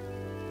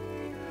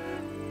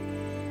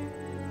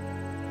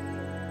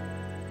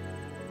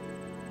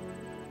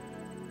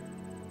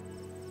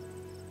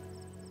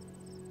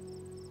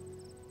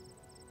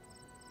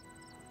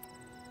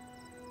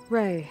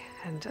 Ray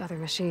and other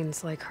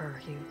machines like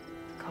her, you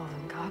call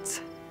them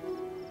gods?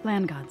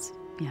 Land gods,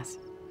 yes.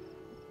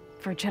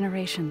 For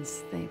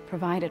generations, they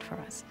provided for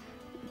us,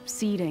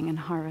 seeding and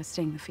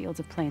harvesting the fields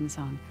of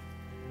Plainsong.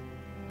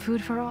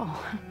 Food for all.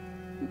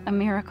 A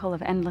miracle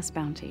of endless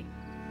bounty.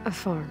 A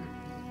farm,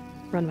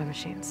 run by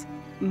machines.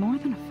 More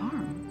than a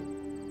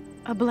farm.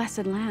 A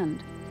blessed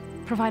land,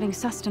 providing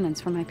sustenance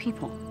for my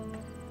people.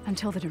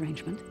 Until the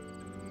derangement.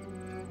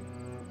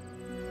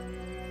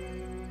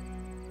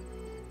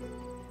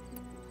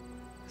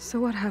 So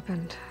what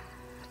happened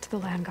to the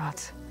land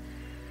gods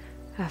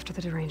after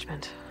the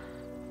derangement?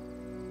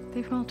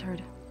 They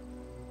faltered,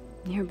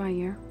 year by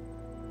year.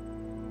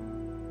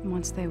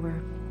 Once they were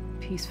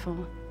peaceful.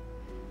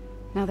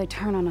 Now they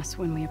turn on us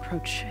when we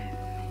approach,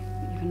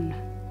 even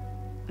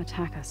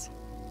attack us.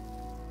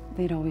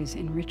 They'd always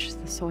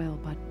enriched the soil,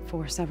 but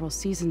for several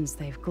seasons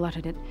they've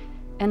glutted it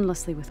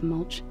endlessly with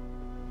mulch.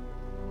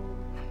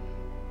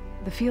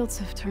 The fields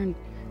have turned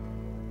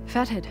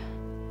fetid.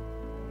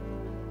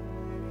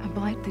 A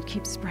blight that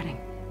keeps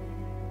spreading,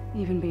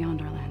 even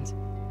beyond our lands.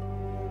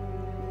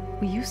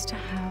 We used to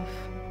have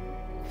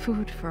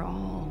food for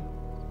all.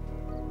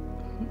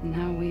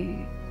 Now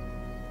we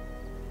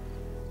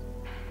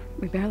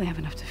barely have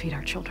enough to feed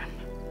our children.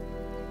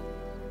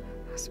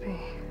 Must be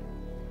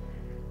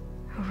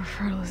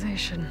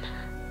over-fertilization.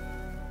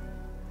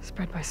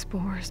 Spread by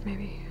spores,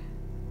 maybe?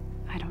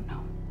 I don't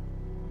know.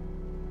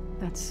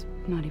 That's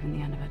not even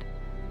the end of it.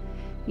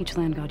 Each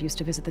land god used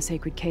to visit the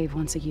sacred cave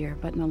once a year,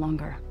 but no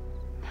longer.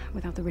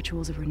 Without the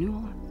rituals of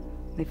renewal,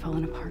 they've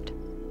fallen apart.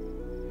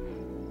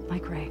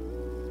 Like Ray.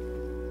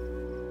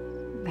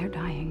 They're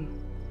dying.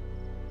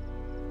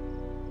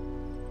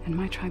 And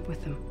my tribe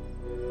with them.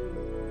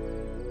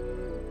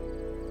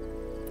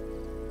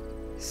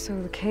 So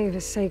the cave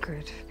is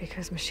sacred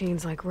because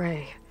machines like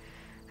Ray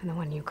and the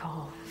one you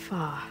call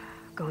Fa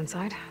go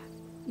inside?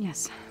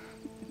 Yes.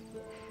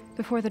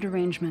 Before the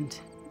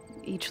derangement,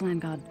 each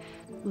land god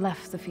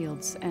left the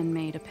fields and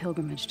made a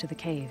pilgrimage to the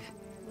cave.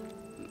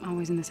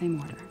 Always in the same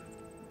order.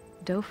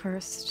 Do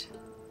first,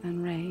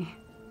 then Ray,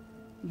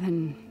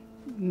 then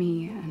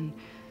me, and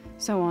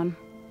so on.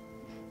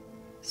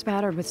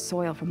 Spattered with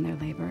soil from their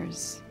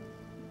labors.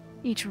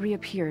 Each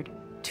reappeared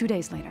 2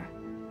 days later,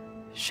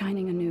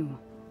 shining anew.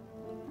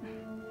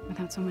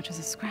 Without so much as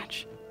a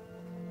scratch.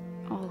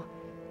 All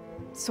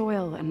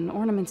soil and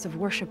ornaments of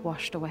worship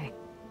washed away.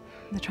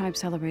 The tribe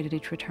celebrated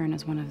each return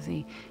as one of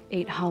the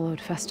 8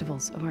 hallowed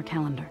festivals of our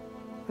calendar.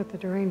 But the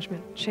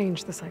derangement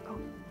changed the cycle.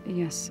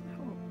 Yes,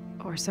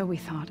 or so we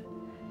thought.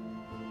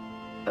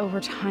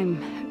 Over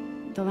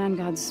time, the land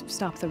gods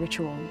stopped the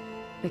ritual,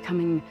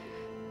 becoming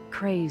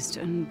crazed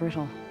and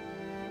brittle.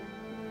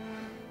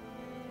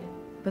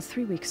 But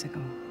 3 weeks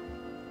ago,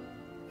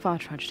 Fa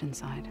trudged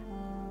inside.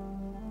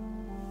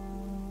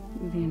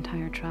 The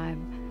entire tribe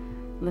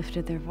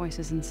lifted their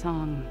voices in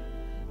song,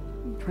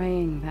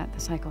 praying that the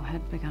cycle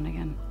had begun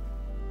again.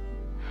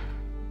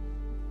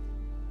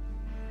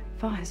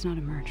 Fa has not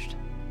emerged.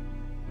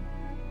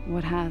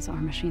 What has are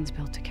machines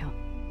built to kill.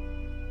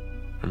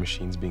 Are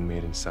machines being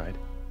made inside?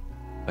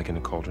 Like in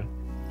a cauldron?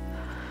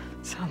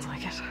 Sounds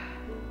like it.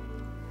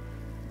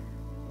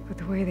 But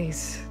the way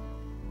these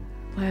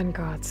land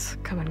gods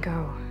come and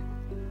go,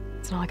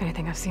 it's not like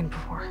anything I've seen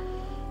before.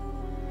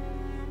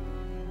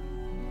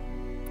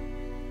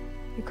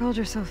 You called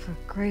yourself a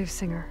grave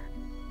singer.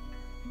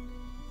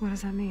 What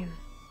does that mean?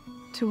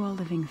 To all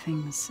living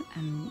things,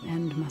 an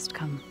end must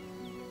come.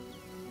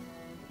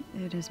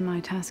 It is my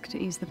task to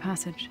ease the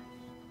passage.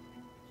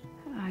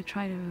 I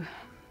try to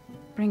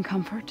bring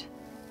comfort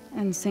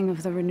and sing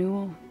of the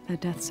renewal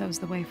that death sows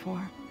the way for.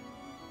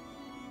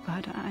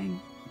 But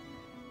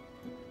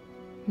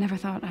Never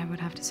thought I would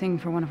have to sing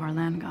for one of our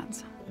land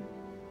gods.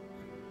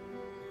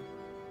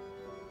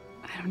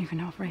 I don't even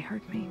know if Ray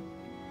heard me.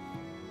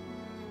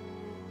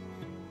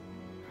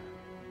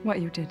 What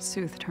you did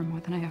soothed her more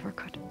than I ever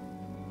could.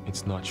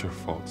 It's not your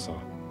fault, Zo.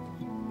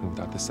 And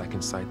without the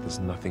second sight, there's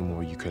nothing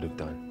more you could have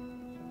done.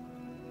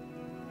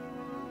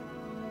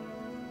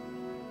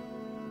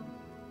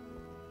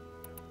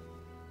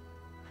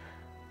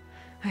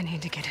 I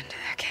need to get into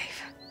that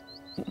cave.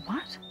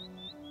 What?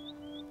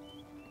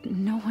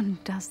 No one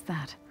does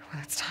that.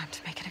 Well, it's time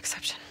to make an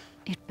exception.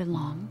 It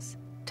belongs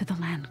to the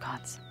land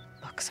gods.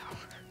 Look, Zo.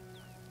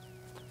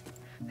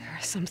 There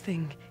is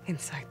something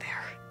inside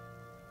there.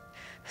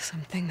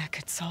 Something that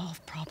could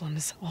solve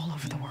problems all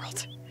over the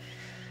world.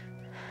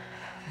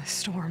 The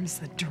storms,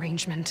 the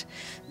derangement.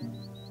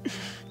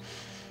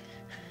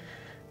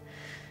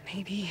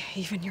 Maybe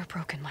even your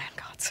broken land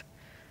gods.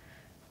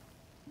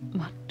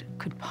 What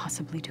could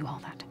possibly do all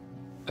that?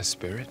 A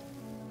spirit?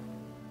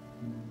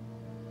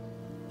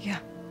 Yeah.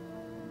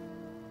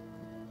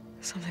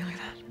 Something like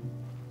that.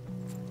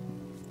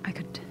 I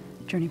could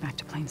journey back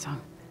to Plainsong.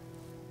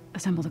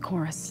 Assemble the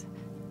chorus.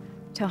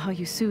 Tell how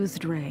you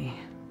soothed Ray.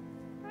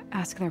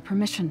 Ask their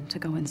permission to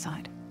go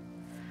inside.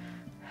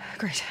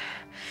 Great.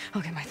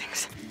 I'll get my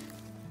things.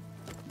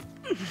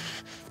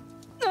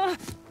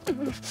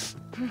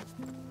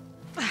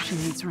 She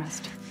needs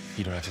rest.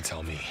 You don't have to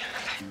tell me.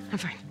 I'm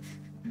fine.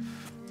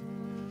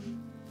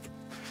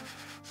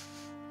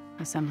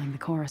 Assembling the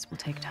chorus will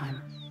take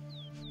time.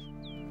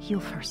 Heal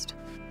first,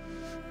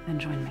 then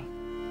join me.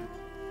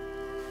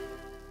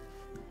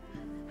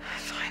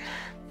 Fine.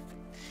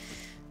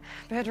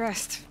 Bed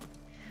rest.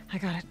 I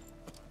got it.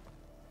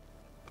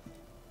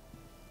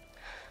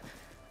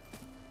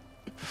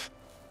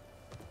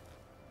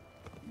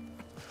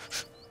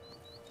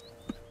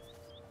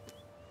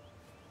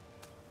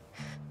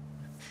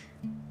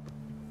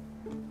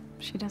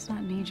 She does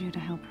not need you to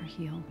help her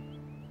heal.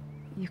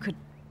 You could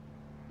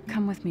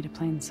come with me to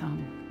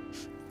Plainsong.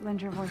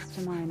 Lend your voice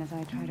to mine as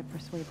I try to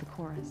persuade the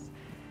chorus.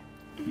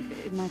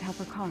 It might help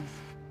her cause.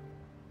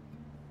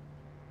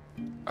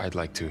 I'd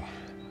like to.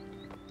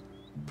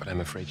 But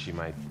I'm afraid she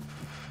might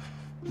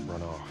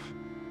run off.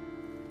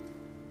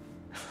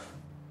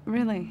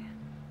 Really?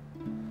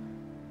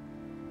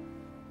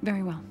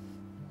 Very well.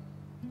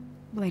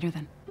 Later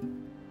then.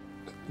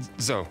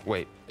 Zo,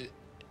 wait.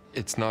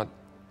 It's not,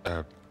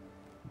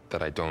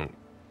 that I don't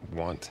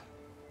want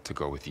to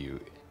go with you.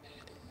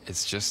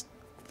 It's just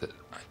that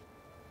I...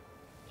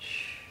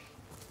 Shh.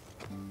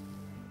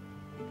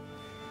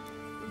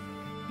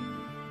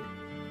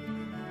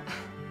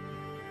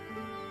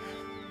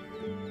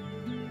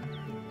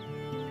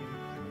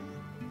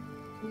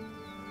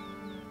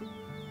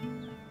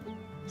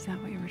 Is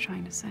that what you were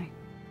trying to say?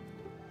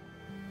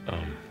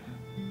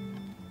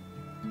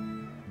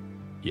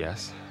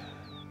 Yes?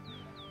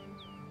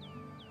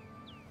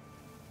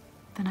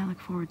 Then I look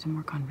forward to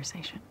more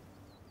conversation.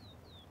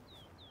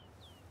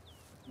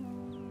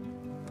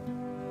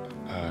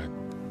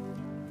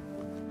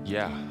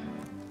 Yeah.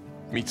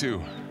 Me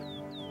too.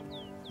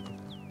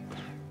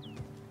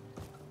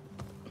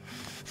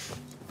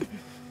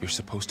 You're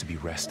supposed to be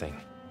resting.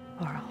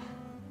 Laurel.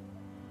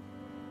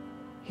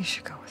 You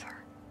should go with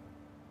her.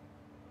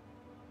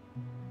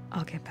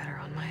 I'll get better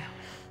on my own.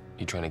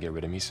 You trying to get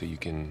rid of me so you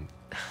can...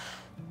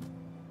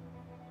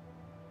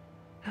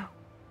 No.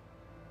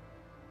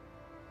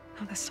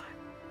 Not this time.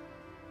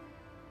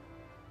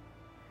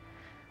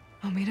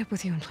 I'll meet up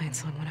with you in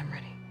Plainsong when I'm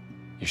ready.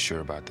 You sure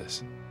about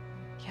this?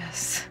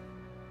 Yes.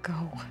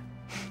 Go.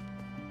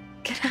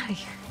 Get out of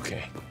here.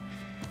 Okay.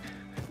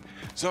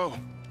 So,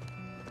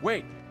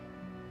 wait.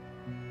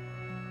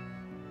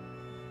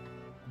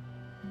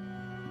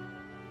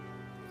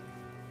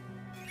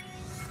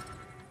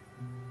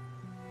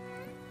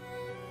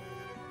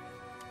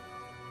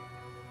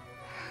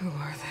 Who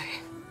are they?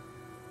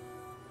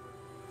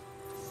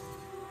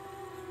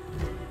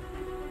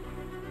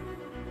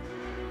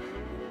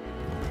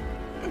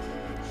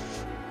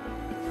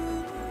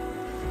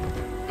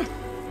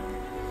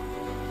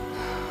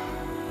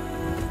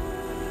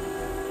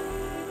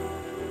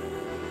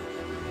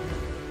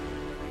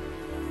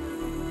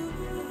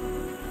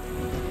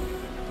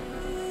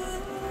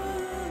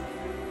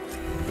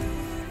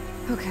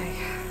 Okay,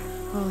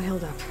 all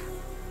healed up.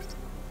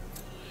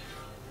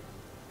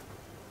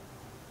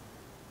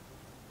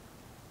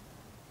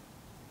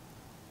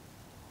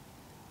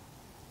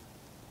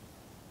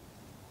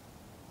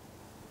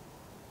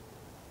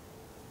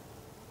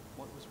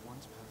 What was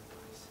once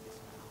paradise is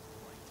now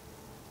blight.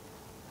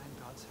 And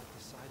gods have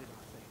decided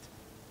our fate.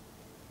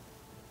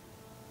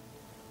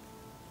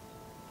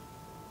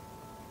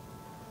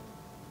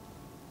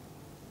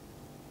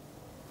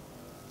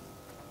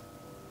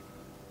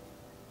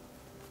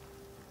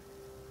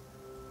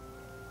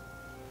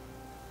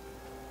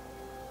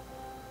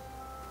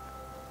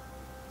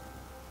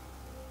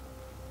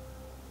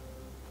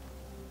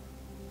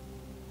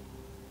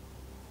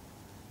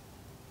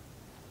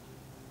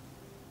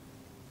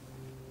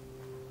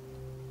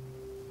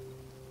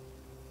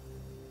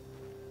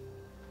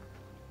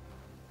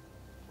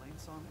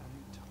 Plainsong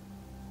Amu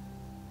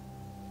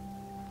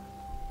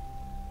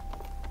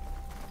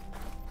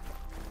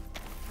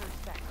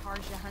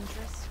Karja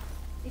Huntress.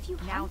 If you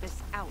now hunt,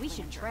 this Outlander. we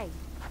should trade.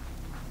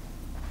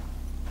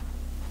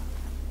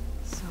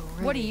 So,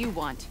 What do you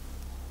want?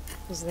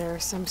 Is there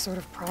some sort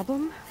of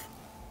problem?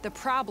 The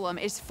problem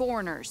is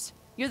foreigners.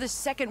 You're the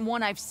second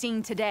one I've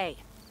seen today.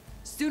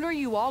 Sooner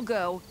you all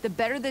go, the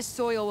better this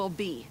soil will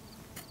be.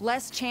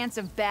 Less chance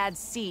of bad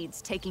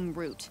seeds taking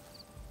root.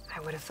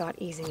 I would have thought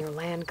easing your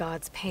land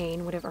god's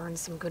pain would have earned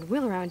some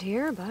goodwill around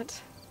here,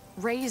 but...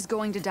 Ray is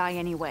going to die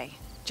anyway,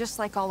 just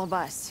like all of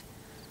us.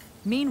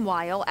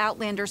 Meanwhile,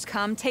 Outlanders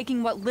come,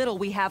 taking what little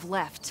we have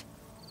left.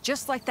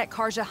 Just like that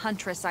Karja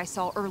Huntress I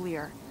saw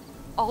earlier.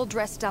 All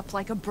dressed up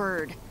like a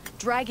bird,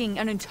 dragging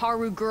an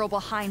Utaru girl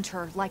behind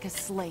her like a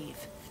slave.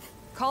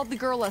 Called the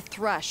girl a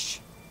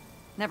thrush.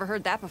 Never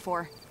heard that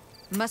before.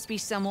 Must be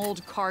some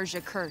old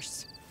Karja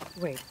curse.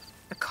 Wait,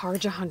 a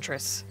Karja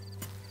Huntress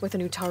with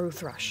an Utaru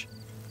thrush.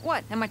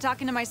 What, am I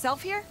talking to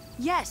myself here?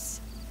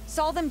 Yes.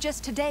 Saw them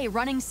just today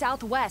running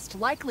southwest,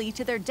 likely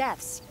to their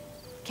deaths.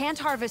 Can't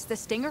harvest the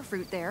stinger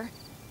fruit there.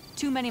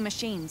 Too many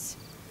machines.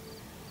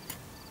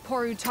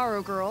 Poor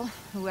Utaru girl,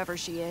 whoever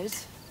she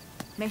is.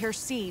 May her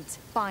seeds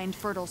find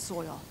fertile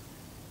soil.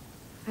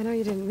 I know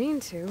you didn't mean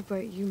to,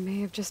 but you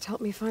may have just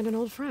helped me find an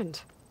old friend.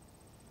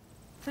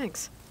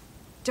 Thanks.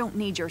 Don't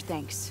need your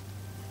thanks.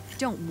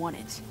 Don't want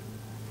it.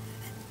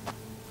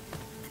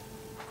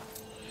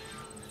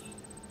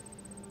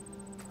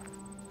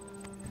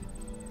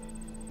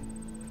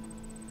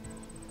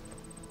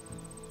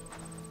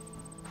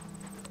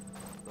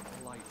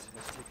 The Blight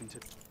has taken to...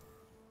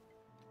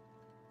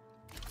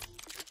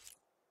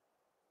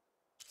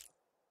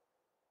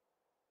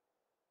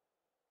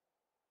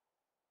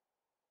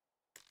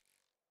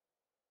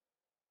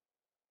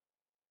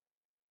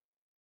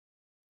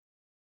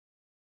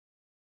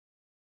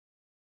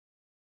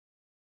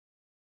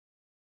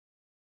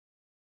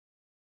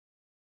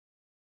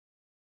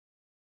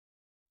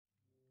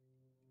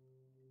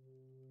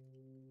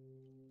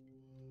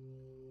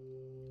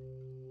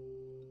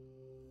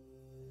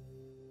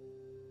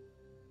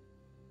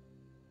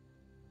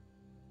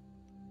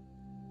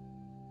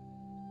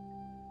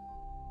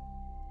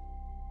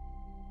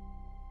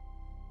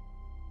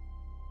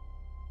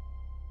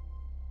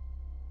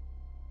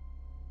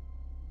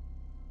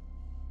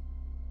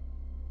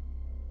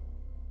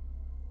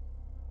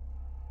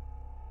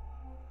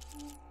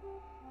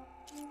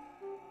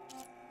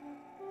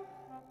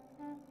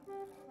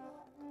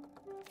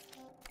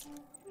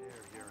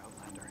 Here,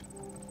 Outlander.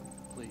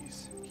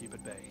 Please, keep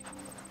at bay.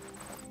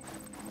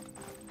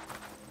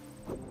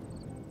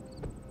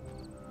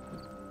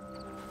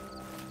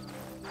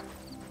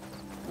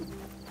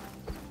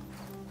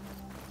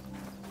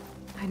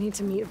 I need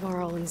to meet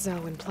Varl and Zoe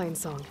in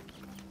Plainsong.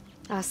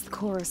 Ask the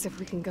chorus if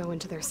we can go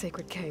into their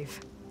sacred cave.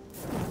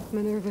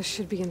 Minerva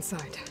should be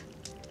inside.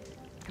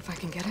 If I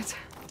can get it,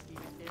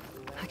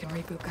 I can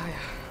reboot Gaia.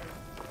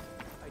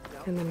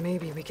 And then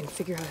maybe we can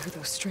figure out who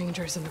those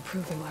strangers in the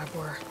Proving Lab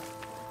were.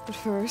 But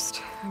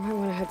first, I might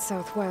want to head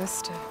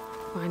southwest to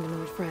find an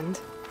old friend.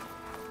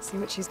 See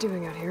what she's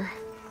doing out here.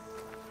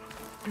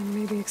 And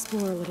maybe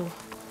explore a little.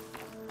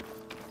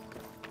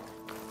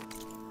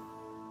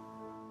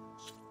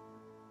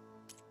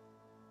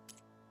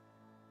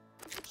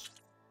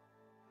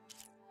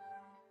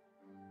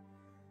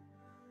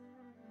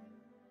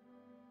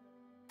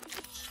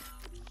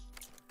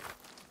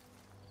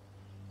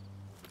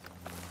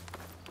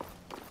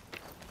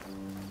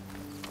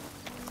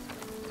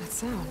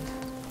 Sound.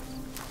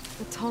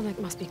 The Tallneck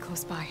must be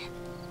close by.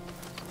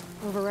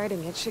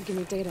 Overriding it should give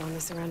me data on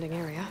the surrounding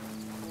area.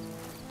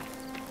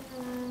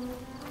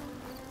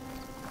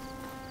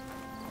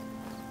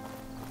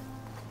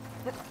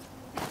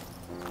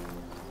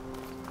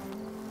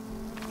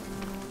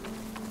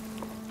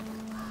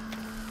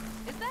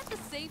 Is that the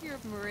savior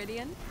of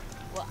Meridian?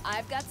 Well,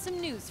 I've got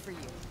some news for you.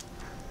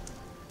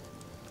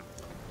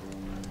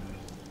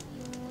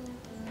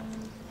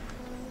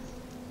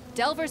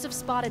 Delvers have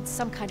spotted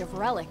some kind of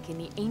relic in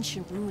the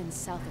ancient ruins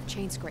south of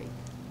Chainscrape.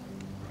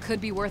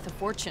 Could be worth a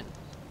fortune.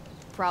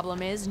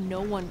 Problem is,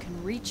 no one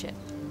can reach it.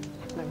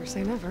 Never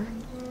say never.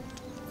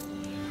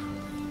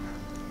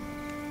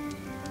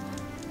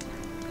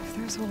 If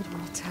there's old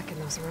world tech in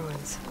those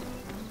ruins,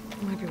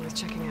 it might be worth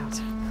checking out.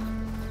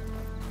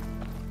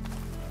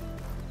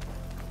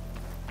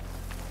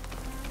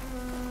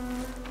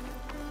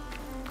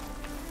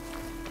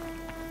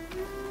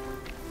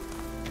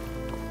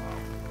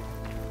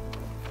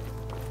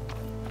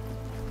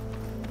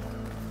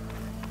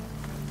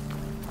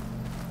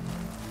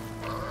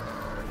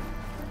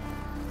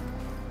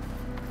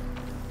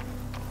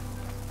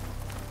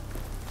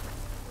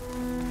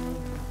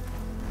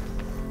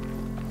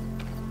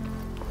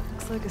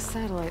 Like a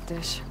satellite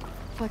dish.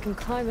 If I can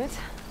climb it,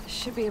 I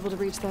should be able to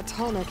reach that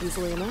Tallneck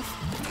easily enough.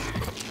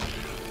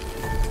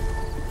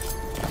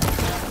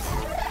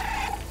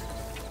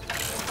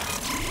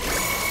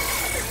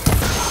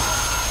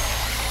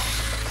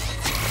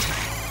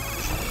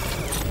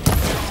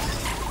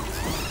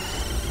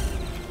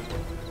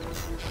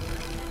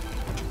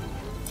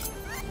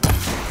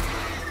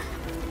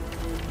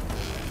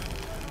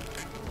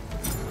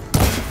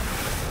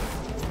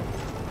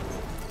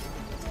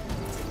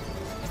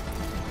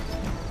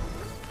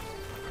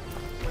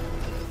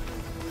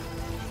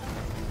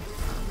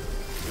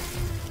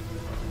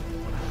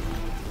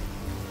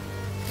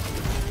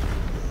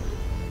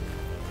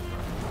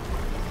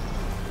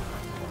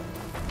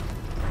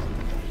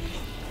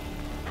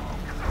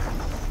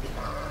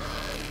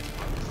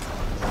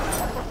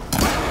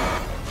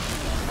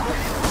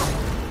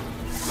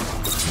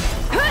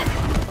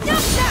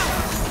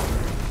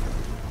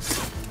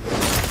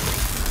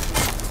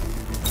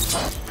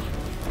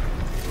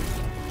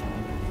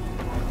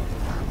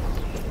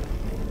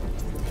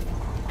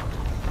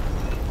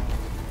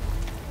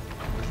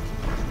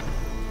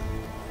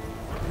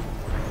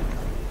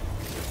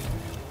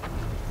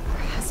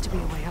 to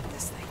be a way up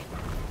this thing.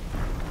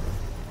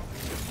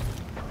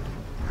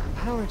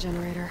 Power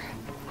generator.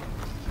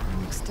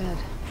 It looks dead.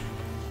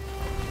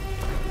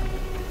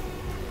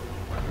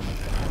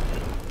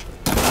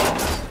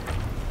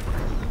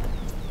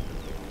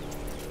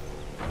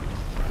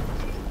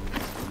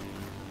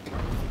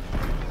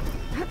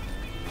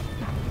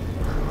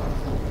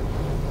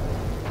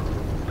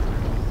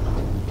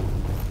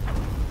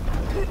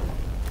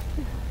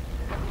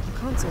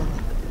 Console.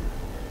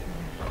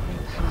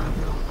 Power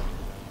bill.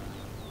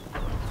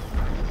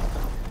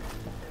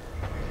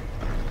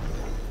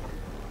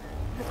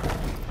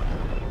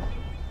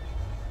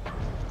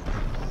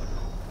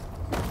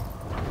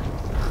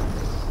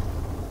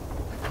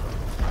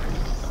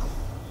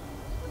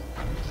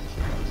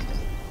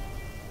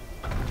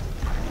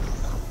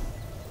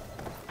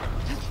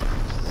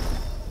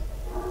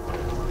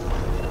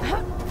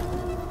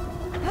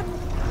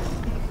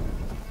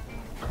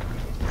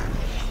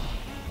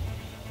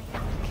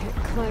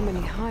 Climb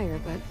any higher,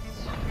 but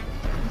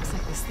looks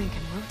like this thing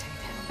can rotate.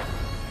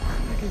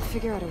 If I can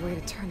figure out a way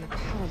to turn the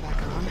power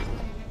back on,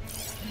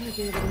 I might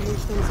be able to move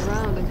things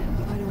around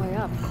and find a way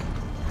up.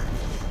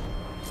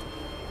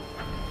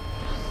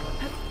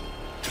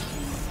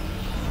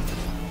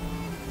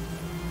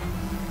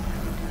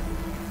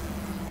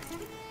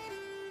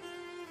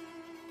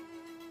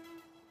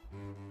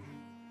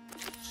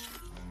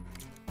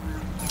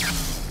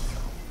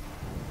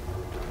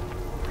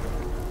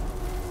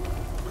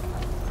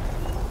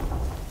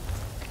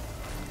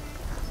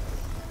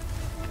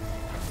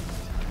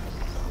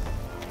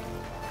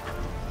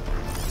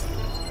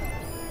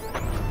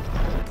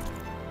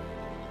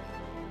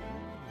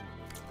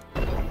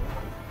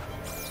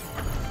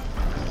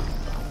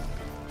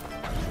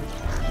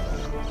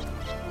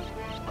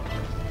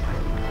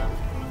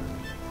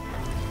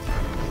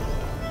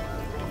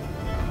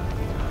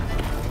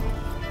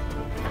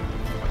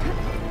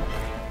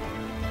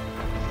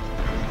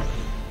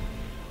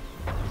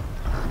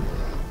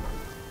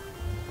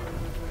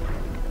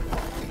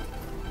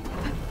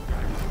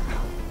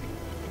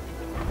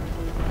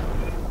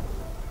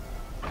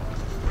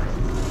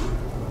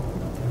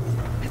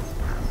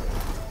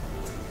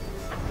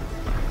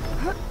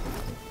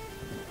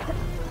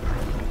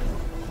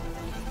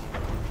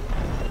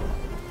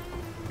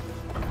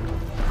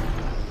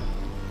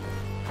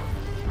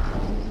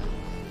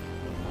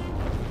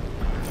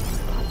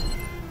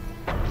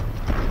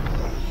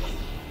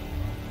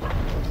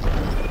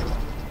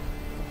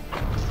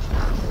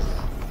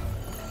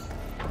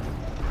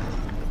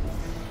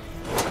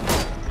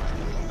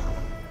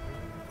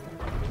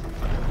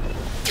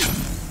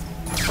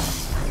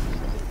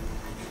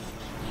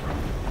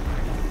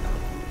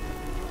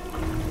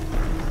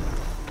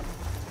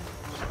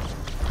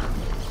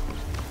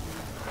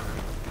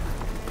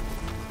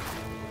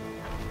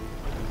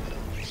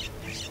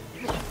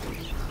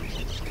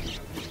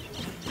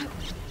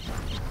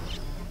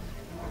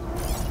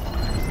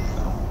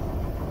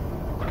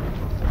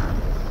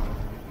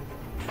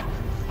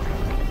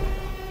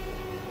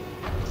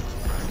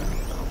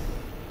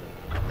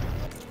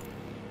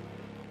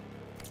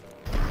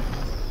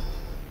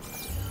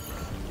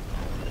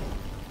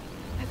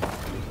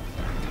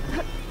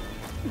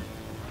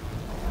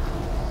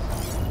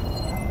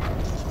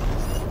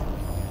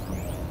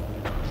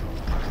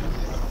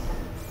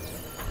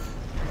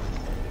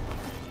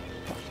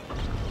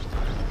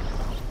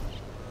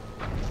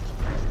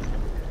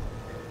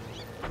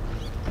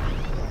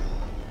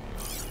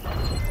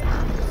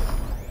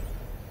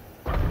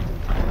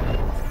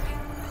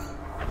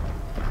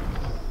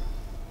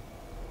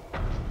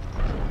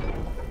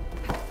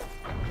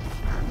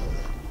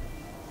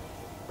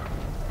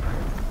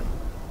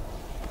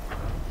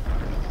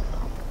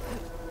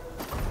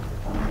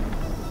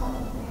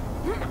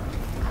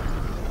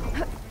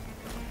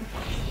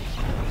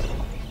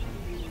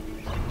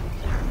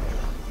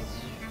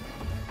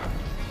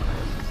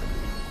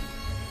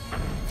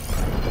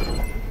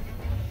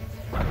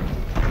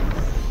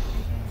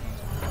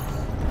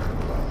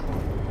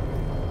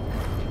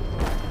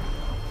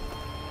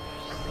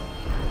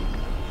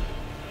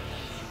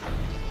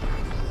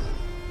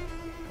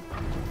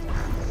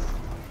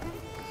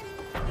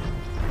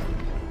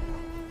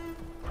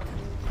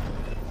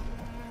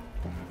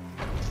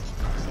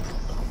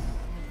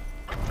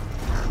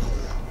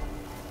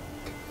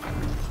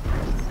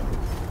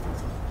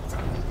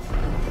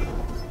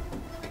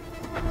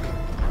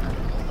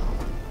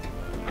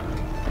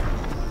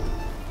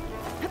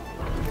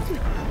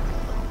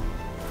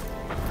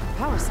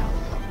 Power cell.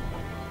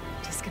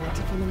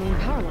 Disconnected from the main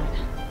power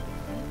line.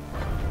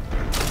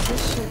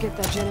 This should get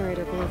that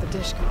generator below the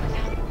dish going.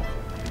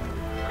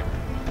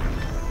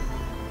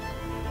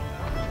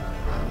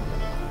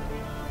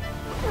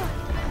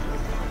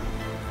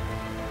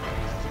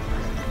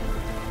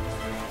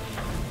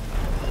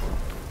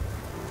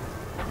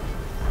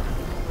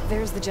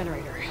 There's the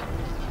generator.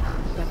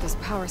 Bet this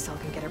power cell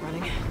can get it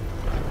running.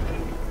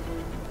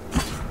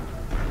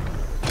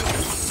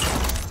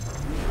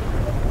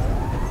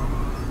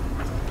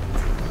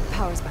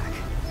 Power's back.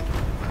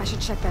 I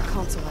should check that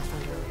console I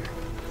found earlier.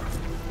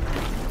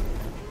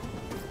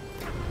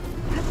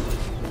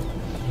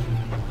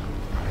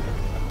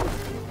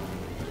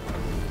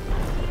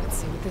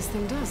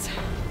 thing does.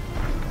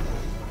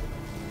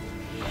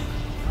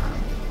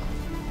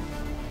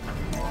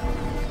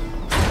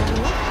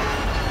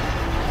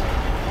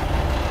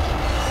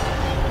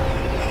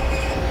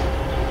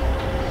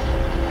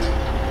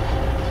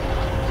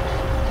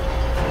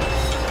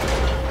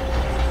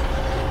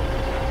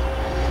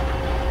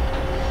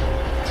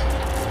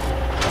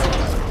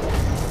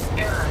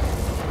 Error.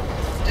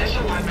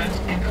 Disalignment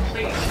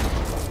incomplete.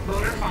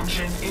 Motor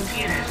function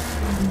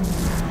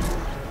impeded.